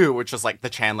just do? Which is like the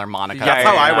Chandler Monica. That's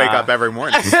how I wake up every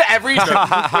morning. Every with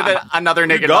another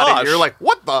naked body. You're like,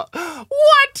 what the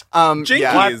what? Jinkies.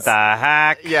 Yeah. What the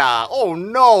heck? Yeah. Oh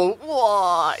no.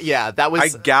 What? Yeah. That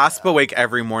was. I gasp awake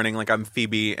every morning like I'm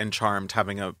Phoebe and Charmed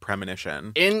having a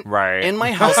premonition. In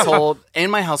my household,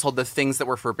 the things that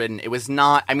were forbidden, it was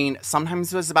not. I mean,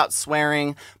 sometimes it was about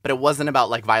swearing, but it wasn't about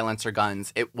like violence or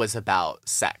guns. It was about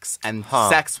sex, and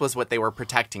sex was what they were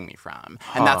protecting me from,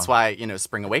 and that's why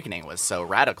Spring Awakening was so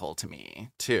radical to me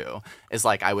too. Is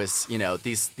like I was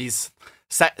these.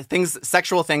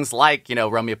 Sexual things like,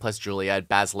 Romeo plus Juliet,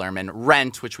 Baz Luhrmann,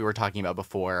 Rent, which we were talking about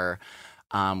before.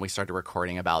 We started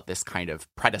recording about this kind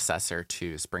of predecessor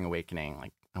to Spring Awakening.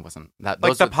 Like, I wasn't that.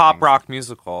 Like the pop rock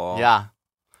musical. Yeah.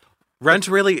 Rent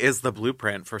really is the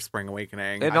blueprint for Spring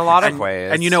Awakening. In a lot of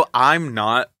ways. And I'm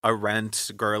not a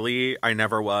Rent girly. I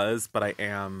never was, but I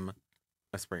am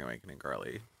a Spring Awakening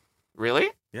girly. Really?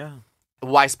 Yeah.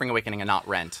 Why Spring Awakening and not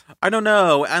Rent? I don't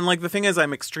know. And like the thing is,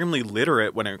 I'm extremely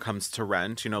literate when it comes to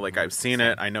Rent. You know, like I've seen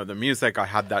it. I know the music. I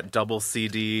had that double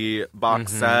CD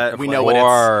box set. We know what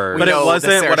it's. But it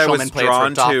wasn't what I was Shulman plays drawn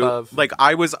ripped off to. of. Like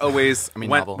I was always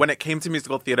novel. when it came to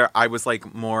musical theater, I was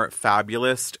like more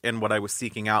fabulous in what I was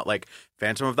seeking out. Like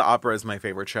Phantom of the Opera is my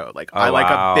favorite show. Like I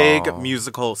like a big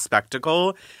musical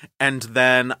spectacle. And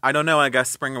then I don't know. I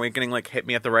guess Spring Awakening like hit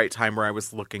me at the right time where I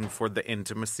was looking for the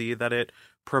intimacy that it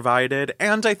provided.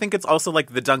 And I think it's also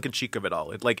like the Duncan cheek of it all.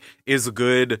 It like is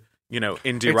good, you know,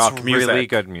 indie rock music. It's really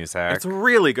good music. It's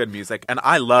really good music. And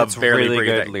I love Barely really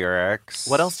Breathing. Good lyrics.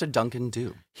 What else did Duncan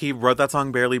do? He wrote that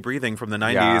song Barely Breathing from the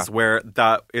 90s where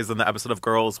that is in the episode of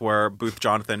Girls where Booth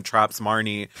Jonathan traps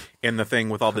Marnie in the thing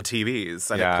with all the TVs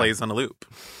and it plays on a loop.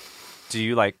 Do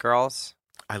you like Girls?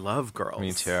 I love Girls.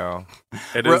 Me too.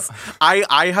 It is.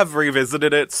 I have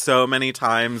revisited it so many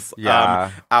times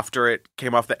after it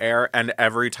came off the air, and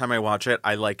every time I watch it,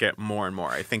 I like it more and more.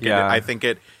 I think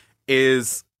it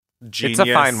is genius. It's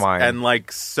a fine wine, and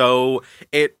like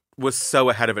it was so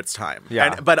ahead of its time.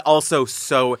 Yeah, but also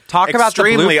so talk about the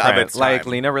extremely blueprint. Of its time. Like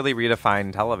Lena really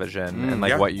redefined television and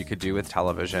like what you could do with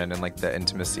television and like the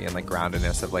intimacy and like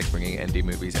groundedness of like bringing indie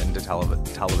movies into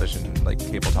television, like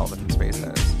cable television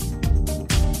spaces.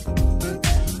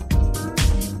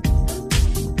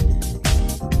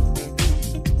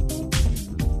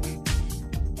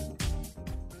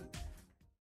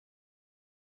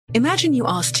 Imagine you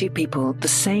ask two people the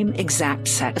same exact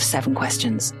set of 7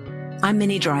 questions. I'm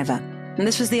Minnie Driver, and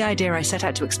this was the idea I set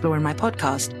out to explore in my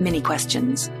podcast, Mini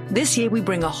Questions. This year, we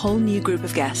bring a whole new group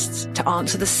of guests to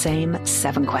answer the same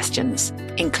 7 questions,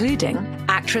 including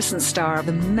actress and star of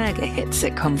the mega hit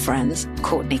sitcom Friends,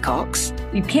 Courtney Cox.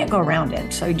 You can't go around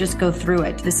it, so you just go through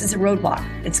it. This is a roadblock.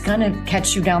 It's gonna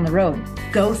catch you down the road.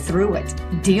 Go through it.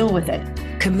 Deal with it.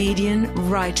 Comedian,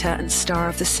 writer, and star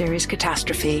of the series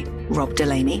Catastrophe, Rob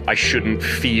Delaney. I shouldn't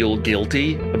feel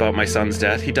guilty about my son's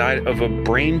death. He died of a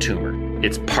brain tumor.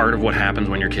 It's part of what happens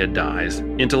when your kid dies.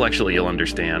 Intellectually, you'll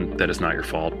understand that it's not your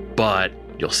fault, but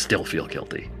you'll still feel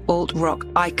guilty. Alt-rock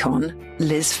icon,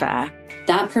 Liz Phair.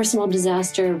 That personal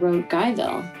disaster wrote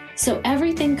Guyville. So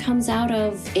everything comes out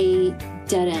of a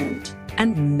dead end.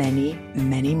 And many,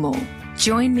 many more.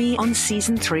 Join me on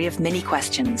Season 3 of Mini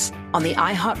Questions on the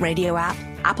iHeartRadio app,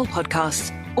 Apple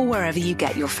Podcasts, or wherever you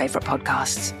get your favorite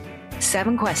podcasts.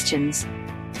 7 questions,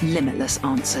 limitless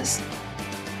answers.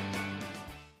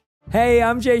 Hey,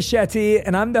 I'm Jay Shetty,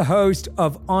 and I'm the host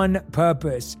of On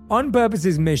Purpose. On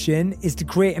Purpose's mission is to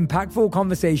create impactful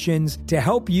conversations to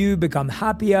help you become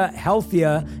happier,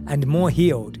 healthier, and more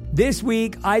healed. This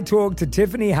week, I talked to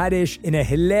Tiffany Haddish in a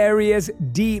hilarious,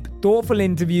 deep, thoughtful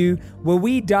interview where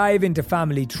we dive into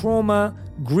family trauma,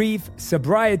 grief,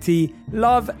 sobriety,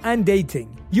 love, and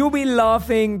dating. You'll be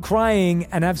laughing, crying,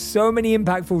 and have so many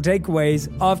impactful takeaways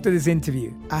after this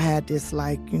interview. I had this,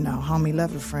 homie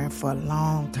lover friend for a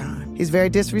long time. He's very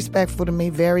disrespectful to me,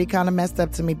 very kind of messed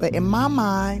up to me. But in my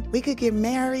mind, we could get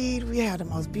married. We have the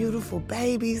most beautiful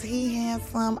babies. He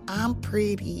handsome. I'm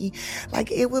pretty. Like,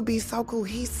 it would be so cool.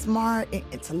 He's smart and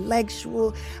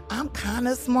intellectual. I'm kind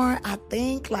of smart, I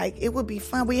think. Like, it would be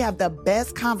fun. We have the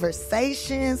best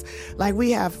conversations. Like,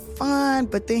 we have fun,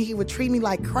 but then he would treat me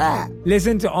like crap.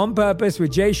 Listen to On Purpose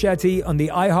with Jay Shetty on the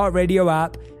iHeartRadio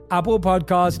app, Apple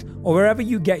Podcast, or wherever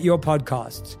you get your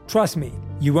podcasts. Trust me,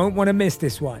 you won't want to miss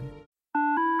this one.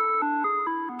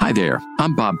 Hi there,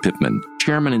 I'm Bob Pittman,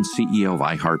 Chairman and CEO of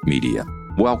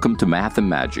iHeartMedia. Welcome to Math and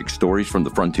Magic, Stories from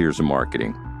the Frontiers of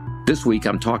Marketing. This week,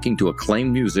 I'm talking to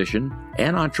acclaimed musician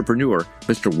and entrepreneur,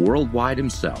 Mr. Worldwide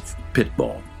himself,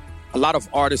 Pitbull. A lot of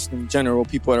artists in general,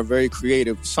 people that are very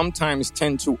creative, sometimes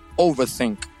tend to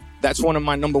overthink. That's one of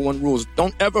my number 1 rules.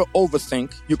 Don't ever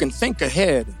overthink. You can think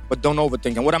ahead, but don't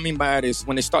overthink. And what I mean by that is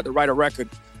when they start to write a record,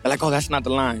 they're like, oh, that's not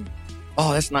the line.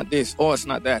 Oh, that's not this. Oh, it's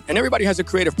not that. And everybody has a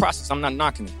creative process. I'm not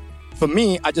knocking it. For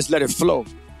me, I just let it flow.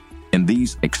 In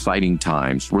these exciting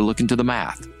times, we're looking to the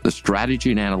math, the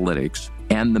strategy and analytics,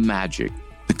 and the magic,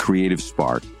 the creative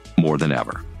spark, more than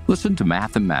ever. Listen to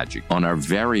Math and Magic on our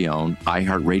very own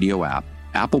iHeartRadio app,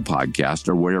 Apple Podcast,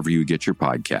 or wherever you get your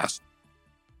podcasts.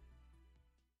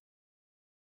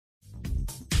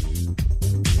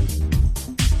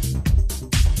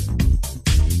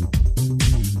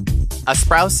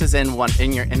 Sprouse is in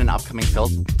an upcoming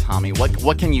film. Tommy,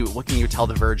 what can you tell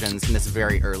the virgins in this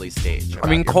very early stage? I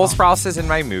mean, Cole Sprouse is in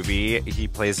my movie. He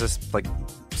plays this like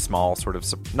small sort of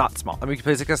not small. I mean, he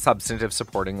plays like a substantive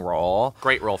supporting role.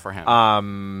 Great role for him.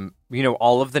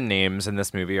 All of the names in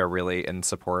this movie are really in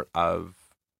support of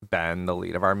Ben, the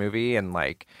lead of our movie, and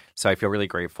like so I feel really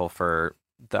grateful for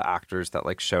the actors that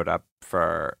like showed up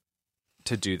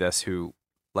to do this who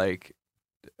like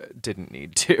didn't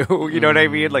need to. You know what I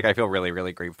mean? Like, I feel really,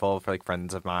 really grateful for like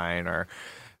friends of mine or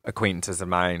acquaintances of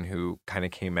mine who kind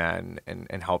of came in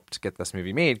and helped get this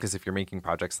movie made. Because if you're making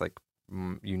projects, like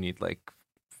you need like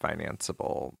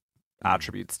financeable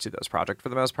attributes to those projects for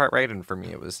the most part, right? And for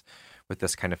me, it was with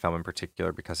this kind of film in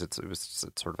particular because it's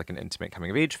sort of like an intimate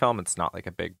coming of age film. It's not like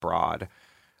a big broad,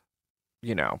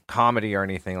 you know, comedy or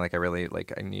anything. Like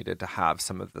I needed to have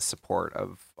some of the support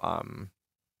of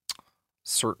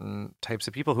certain types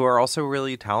of people who are also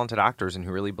really talented actors and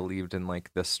who really believed in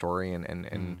like this story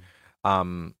and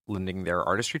lending their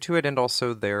artistry to it and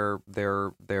also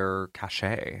their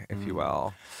cachet, if you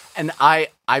will. And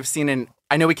I've seen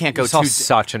I know we can't go too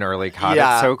such an early cut.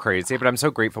 Yeah. It's so crazy, but I'm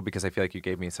so grateful because I feel like you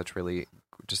gave me such really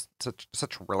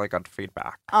good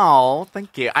feedback. Oh,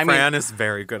 thank you. Fran is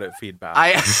very good at feedback.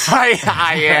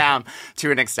 I am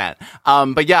to an extent.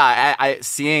 But yeah, I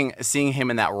seeing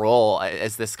him in that role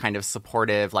as this kind of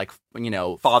supportive, like, you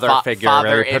know, father figure,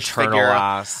 very paternal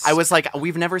ass. I was like,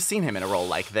 we've never seen him in a role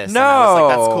like this. No, and I was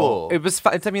like, that's cool. It was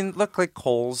fun. I mean, look, like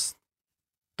Cole's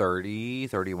 30,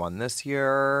 31 this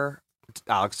year.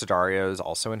 Alex Daddario is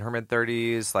also in her mid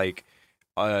 30s. Like,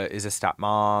 is a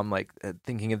stepmom. Like,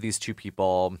 thinking of these two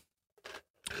people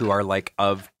who are like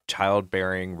of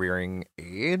childbearing, rearing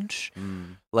age,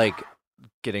 like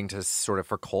getting to sort of,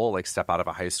 for Cole, like step out of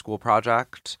a high school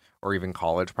project or even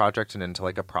college project and into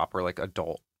like a proper like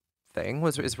adult thing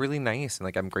is really nice. And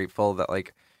like, I'm grateful that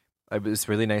like it was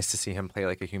really nice to see him play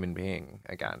like a human being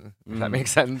again. If that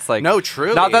makes sense. Like, no,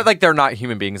 truly. Not that like they're not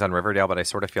human beings on Riverdale, but I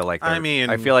sort of feel like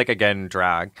I feel like again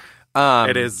drag.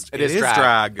 It is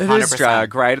drag. It is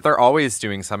drag, right? They're always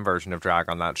doing some version of drag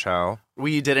on that show.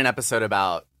 We did an episode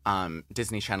about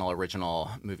Disney Channel original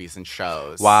movies and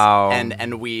shows. Wow. And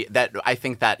I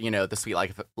think that, you know, The Sweet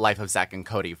Life of Zack and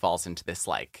Cody falls into this,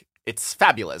 like, it's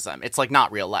fabulism. It's like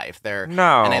not real life.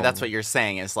 No. And that's what you're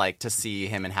saying is like to see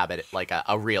him inhabit like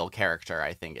a real character,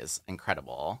 I think is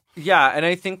incredible. Yeah. And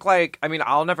I think like, I mean,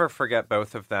 I'll never forget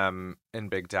both of them in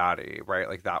Big Daddy, right?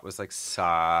 Like that was like What's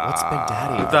Big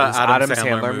Daddy? The Adam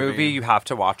Sandler movie. You have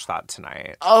to watch that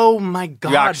tonight. Oh my God.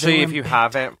 You actually, if you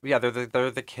haven't, they're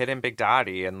the kid in Big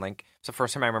Daddy. And like, it's the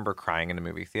first time I remember crying in a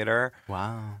movie theater.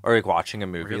 Wow. Or like watching a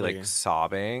movie, Really? like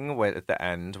sobbing at the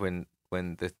end when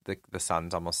the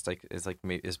son's almost like is like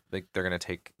they're gonna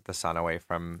take the son away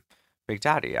from Big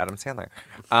Daddy, Adam Sandler.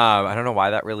 I don't know why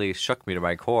that really shook me to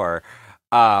my core.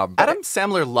 Adam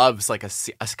Sandler loves like a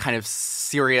kind of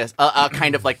serious, a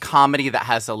kind of like comedy that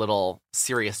has a little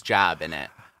serious jab in it.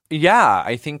 Yeah,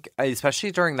 I think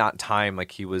especially during that time,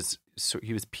 like he was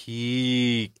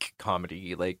peak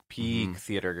comedy, like peak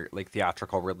theater, like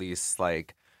theatrical release,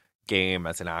 like game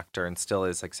as an actor, and still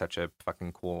is like such a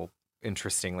fucking cool,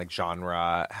 interesting, like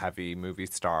genre heavy movie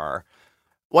star.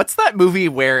 What's that movie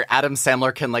where Adam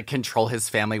Sandler can like control his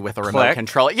family with a remote Click?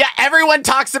 control? Yeah, everyone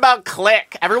talks about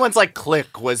Click. Everyone's like,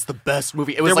 Click was the best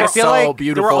movie. It was like so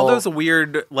beautiful. There were all those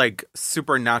weird like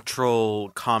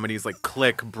supernatural comedies like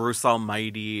Click, Bruce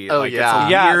Almighty. Oh like, yeah,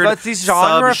 it's a weird but these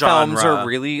genre films subgenre. are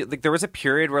really like there was a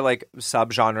period where like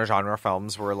genre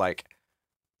films were like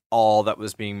all that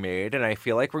was being made, and I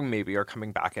feel like we maybe are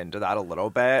coming back into that a little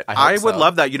bit. I would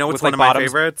love that. You know, what's With, one like, of my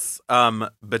favorites?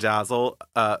 Bedazzled.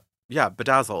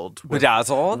 Bedazzled.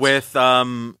 Bedazzled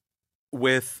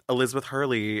with Elizabeth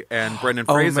Hurley and Brendan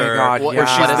Oh my Fraser, God, where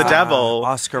yeah. she's the devil,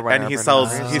 Oscar winner, and he Brendan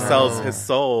sells Fraser. his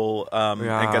soul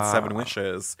and gets 7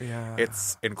 wishes. Yeah.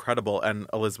 It's incredible, and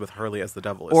Elizabeth Hurley as the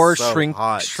devil is Or so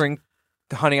hot. shrink,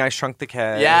 Honey, I Shrunk the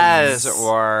Kids. Yes.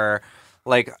 Or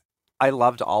like I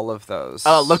loved all of those.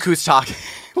 Oh, Look Who's Talking.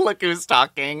 Look Who's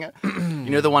Talking. You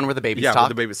know the one where the babies talk? Where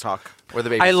the babies talk. Where the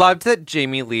babies I talk. loved that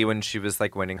Jamie Lee, when she was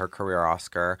like winning her career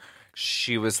Oscar,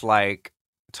 she was like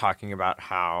talking about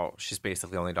how she's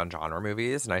basically only done genre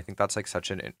movies, and I think that's like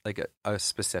such a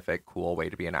specific cool way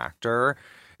to be an actor.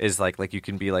 Is like you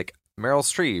can be like Meryl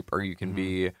Streep, or you can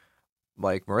be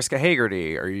like Mariska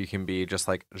Hargitay, or you can be just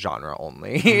like genre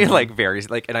only, like very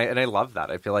like, and I love that.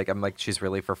 I feel like I'm like she's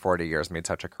really for 40 years made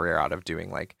such a career out of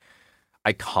doing like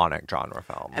iconic genre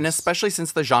films, And especially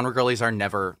since the genre girlies are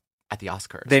never at the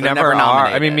Oscars. They They're never are.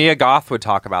 nominated. I mean, Mia Goth would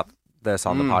talk about this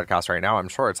on the podcast right now. I'm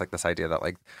sure it's like this idea that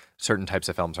like certain types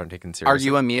of films aren't taken seriously.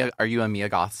 Are you a Mia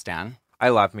Goth stan? I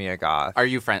love Mia Goth. Are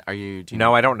you friend? Are you? Do you No,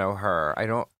 know? I don't know her. I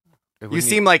don't. You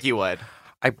seem like you would.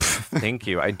 Thank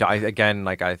you. I again,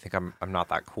 like I think I'm not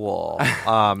that cool.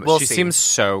 We'll she see. seems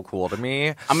so cool to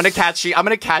me. I'm gonna catch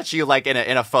you like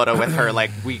in a photo with her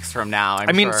like weeks from now.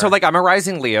 I mean, sure. so like I'm a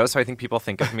rising Leo, so I think people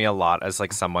think of me a lot as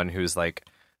like someone who's like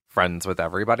friends with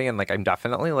everybody, and like I'm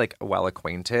definitely like well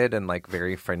acquainted and like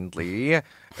very friendly,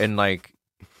 and like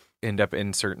end up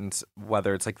in certain,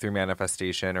 whether it's like through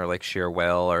manifestation or like sheer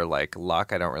will or like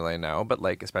luck, I don't really know. But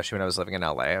like, especially when I was living in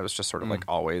LA, I was just sort of like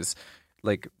always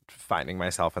like finding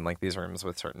myself in like these rooms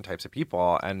with certain types of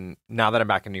people. And now that I'm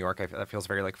back in New York, that feels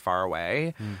very like far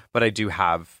away. But I do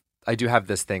have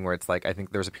this thing where it's like, I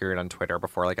think there was a period on Twitter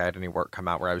before like I had any work come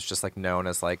out where I was just like known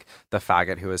as like the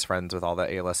faggot who is friends with all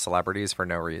the A-list celebrities for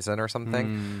no reason or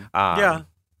something.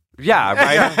 Yeah,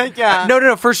 right. Yeah.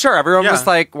 No, for sure. Everyone was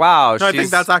like, "Wow." No, I think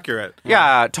that's accurate.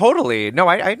 Yeah, totally. No,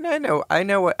 I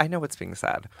know what's being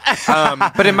said.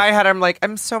 But in my head, I'm like,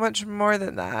 I'm so much more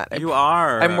than that. You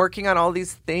are. I'm working on all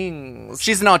these things.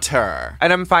 She's an auteur,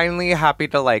 and I'm finally happy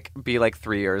to like be like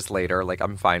 3 years later. Like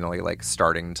I'm finally like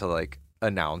starting to like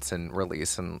announce and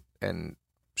release and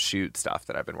shoot stuff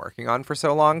that I've been working on for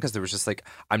so long, because there was just like,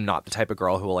 I'm not the type of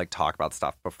girl who will like talk about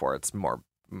stuff before it's more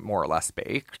or less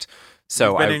baked.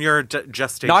 So you've been in your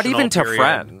gestational not even to period.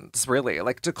 friends, really,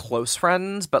 like to close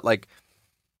friends, but like,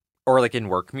 or like in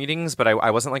work meetings. But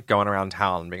I wasn't like going around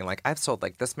town being like, I've sold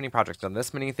like this many projects, done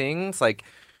this many things, like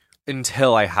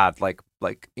until I had like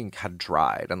ink had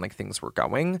dried and like things were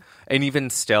going. And even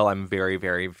still, I'm very,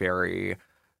 very, very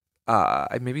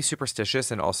maybe superstitious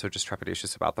and also just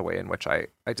trepidatious about the way in which I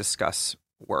discuss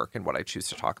work and what I choose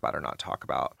to talk about or not talk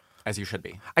about. As you should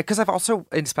be. Because I've also,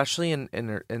 especially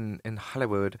in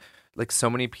Hollywood, like so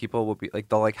many people will be like,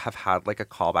 they'll like have had like a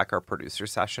callback or a producer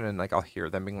session, and like I'll hear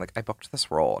them being like, I booked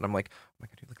this role, and I'm like, oh my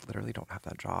god, you like literally don't have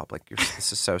that job. Like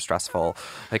this is so stressful.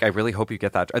 Like I really hope you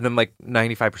get that. And then like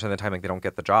 95% of the time, like they don't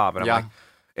get the job, and I'm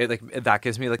like, that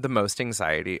gives me like the most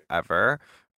anxiety ever.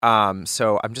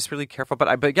 So I'm just really careful.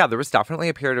 But yeah, there was definitely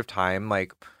a period of time,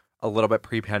 like a little bit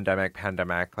pre-pandemic,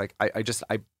 pandemic. Like I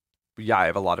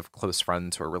have a lot of close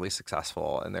friends who are really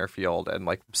successful in their field and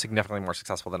like significantly more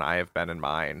successful than I have been in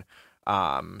mine.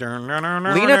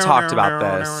 Lena talked about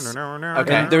this.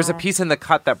 Okay. And there's a piece in The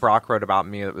Cut that Brock wrote about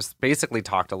me that was basically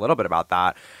talked a little bit about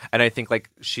that. And I think like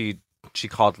she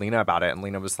called Lena about it, and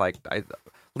Lena was like,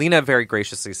 Lena very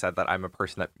graciously said that I'm a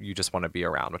person that you just want to be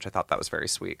around, which I thought that was very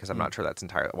sweet, because I'm not sure that's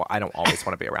entirely, well, I don't always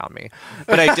want to be around me.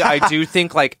 But I do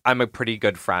think like I'm a pretty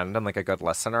good friend and like a good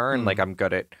listener, and like I'm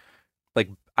good at like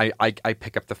I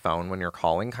pick up the phone when you're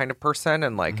calling kind of person,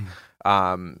 and like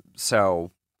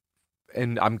so,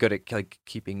 and I'm good at like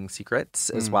keeping secrets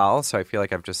as well. So I feel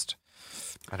like I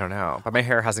don't know, but my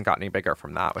hair hasn't gotten any bigger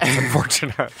from that, which is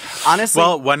unfortunate. Honestly,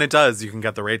 well, when it does, you can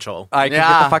get the Rachel. I can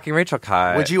get the fucking Rachel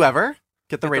cut. Would you ever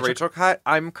get the Rachel cut?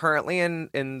 I'm currently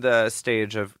in the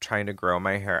stage of trying to grow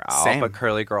my hair out. Same. But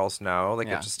curly girls know, like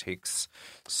it just takes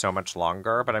so much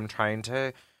longer. But I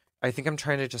think I'm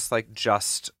trying to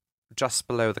just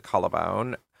below the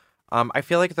collarbone. I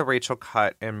feel like the Rachel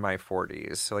cut in my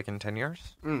 40s, so like in 10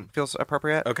 years feels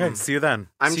appropriate. Okay, see you then.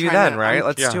 See you then, right?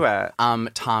 Let's do it.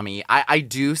 Tommy, I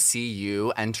do see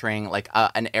you entering like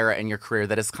an era in your career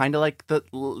that is kind of like the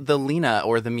Lena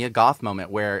or the Mia Goth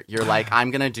moment, where you're like, I'm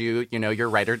gonna do,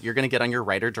 you're gonna get on your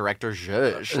writer-director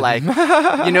zhuzh, like,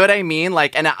 you know what I mean?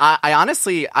 Like, and I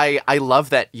honestly, I love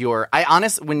that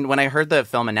when I heard the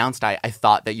film announced, I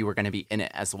thought that you were gonna be in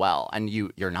it as well, and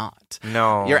you're not.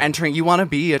 No, you're entering. You want to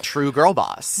be a true girl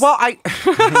boss. Well,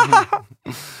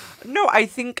 no, I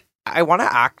think I want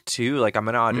to act too. Like I'm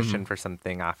going to audition for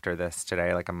something after this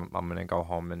today. Like I'm going to go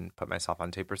home and put myself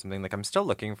on tape or something. Like I'm still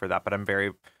looking for that, but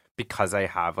because I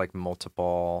have like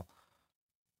multiple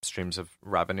streams of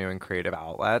revenue and creative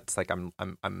outlets. Like I'm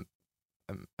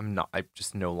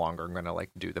just no longer going to like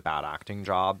do the bad acting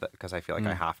job, because I feel like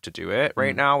I have to do it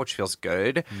right now, which feels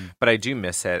good, but I do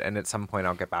miss it. And at some point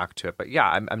I'll get back to it. But yeah,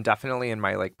 I'm definitely in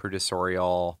my like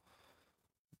producerial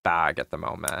bag at the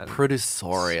moment.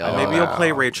 Producerial. Maybe you'll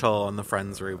play Rachel on the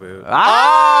Friends reboot.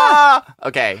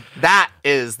 Okay, that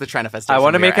is the Trendifestation. I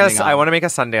want to make a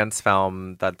Sundance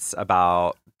film that's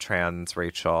about trans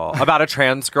Rachel, about a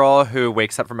trans girl who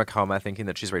wakes up from a coma thinking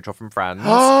that she's Rachel from Friends.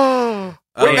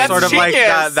 Wait, that's sort of like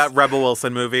genius. that Rebel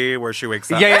Wilson movie where she wakes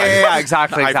up. Yeah,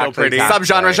 exactly. I Feel Pretty.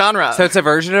 Subgenre genre. So it's a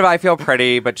version of I Feel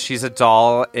Pretty, but she's a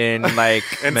doll in like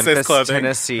In cis Memphis, clothing.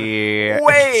 Tennessee.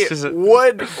 Wait,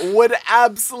 would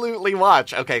absolutely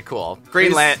watch. Okay, cool.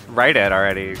 Greenlit. Write it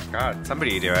already. God,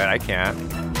 somebody do it. I can't.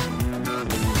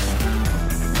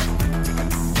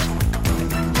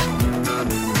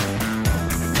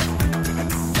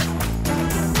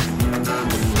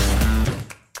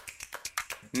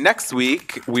 Next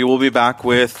week, we will be back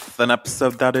with an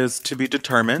episode that is to be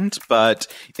determined. But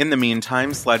in the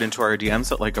meantime, slide into our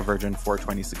DMs at Like a Virgin for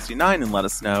 2069 and let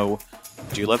us know,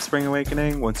 do you love Spring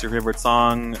Awakening? What's your favorite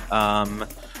song?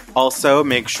 Also,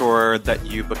 make sure that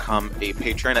you become a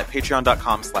patron at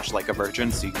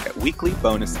patreon.com/likeavirgin so you can get weekly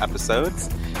bonus episodes.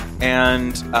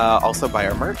 And also buy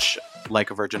our merch.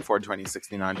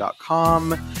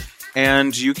 likeavirginford2069.com.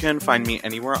 And you can find me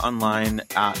anywhere online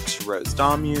at Rose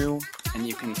Domu. And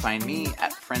you can find me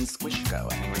at Friends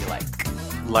Squishco, anywhere you like.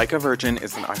 Like a Virgin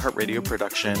is an iHeartRadio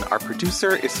production. Our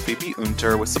producer is Phoebe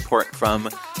Unter with support from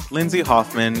Lindsay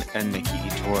Hoffman and Nikki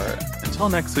Etor. Until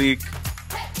next week,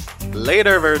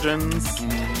 later, virgins.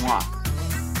 Mwah.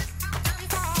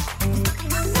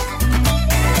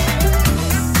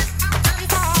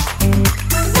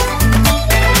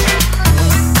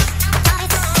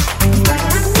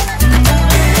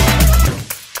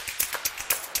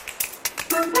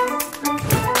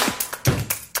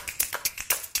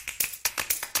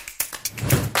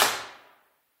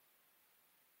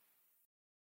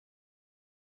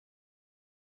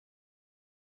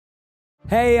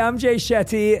 Hey, I'm Jay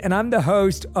Shetty, and I'm the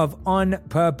host of On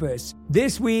Purpose.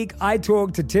 This week, I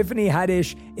talked to Tiffany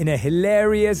Haddish in a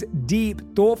hilarious, deep,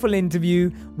 thoughtful interview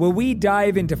where we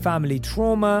dive into family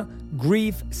trauma,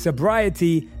 grief,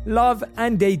 sobriety, love,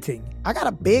 and dating. I got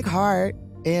a big heart,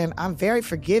 and I'm very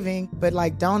forgiving, but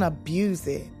don't abuse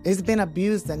it. It's been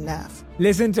abused enough.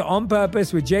 Listen to On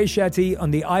Purpose with Jay Shetty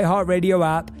on the iHeartRadio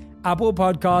app, Apple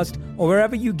Podcast, or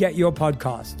wherever you get your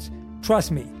podcasts.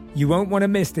 Trust me, you won't want to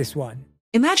miss this one.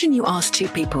 Imagine you ask two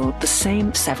people the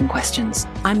same 7 questions.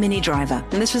 I'm Minnie Driver,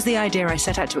 and this was the idea I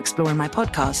set out to explore in my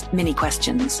podcast, Mini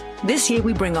Questions. This year,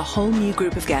 we bring a whole new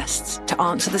group of guests to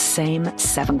answer the same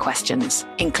 7 questions,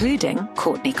 including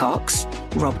Courtney Cox,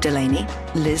 Rob Delaney,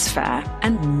 Liz Phair,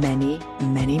 and many,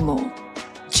 many more.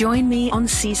 Join me on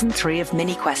Season 3 of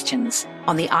Mini Questions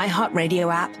on the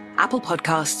iHeartRadio app, Apple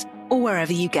Podcasts, or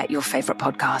wherever you get your favorite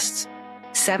podcasts.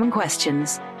 7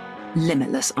 questions,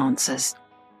 limitless answers.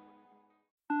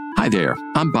 Hi there,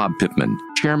 I'm Bob Pittman,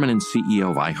 Chairman and CEO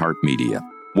of iHeartMedia.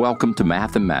 Welcome to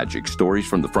Math and Magic, Stories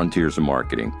from the Frontiers of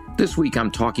Marketing. This week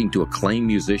I'm talking to acclaimed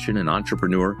musician and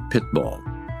entrepreneur, Pitbull.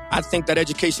 I think that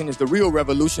education is the real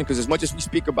revolution because as much as we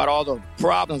speak about all the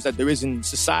problems that there is in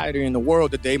society and the world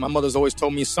today, my mother's always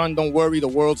told me, son, don't worry, the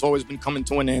world's always been coming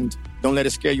to an end. Don't let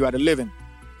it scare you out of living.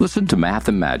 Listen to Math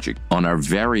and Magic on our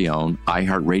very own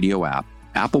iHeartRadio app,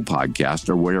 Apple Podcast,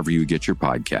 or wherever you get your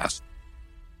podcasts.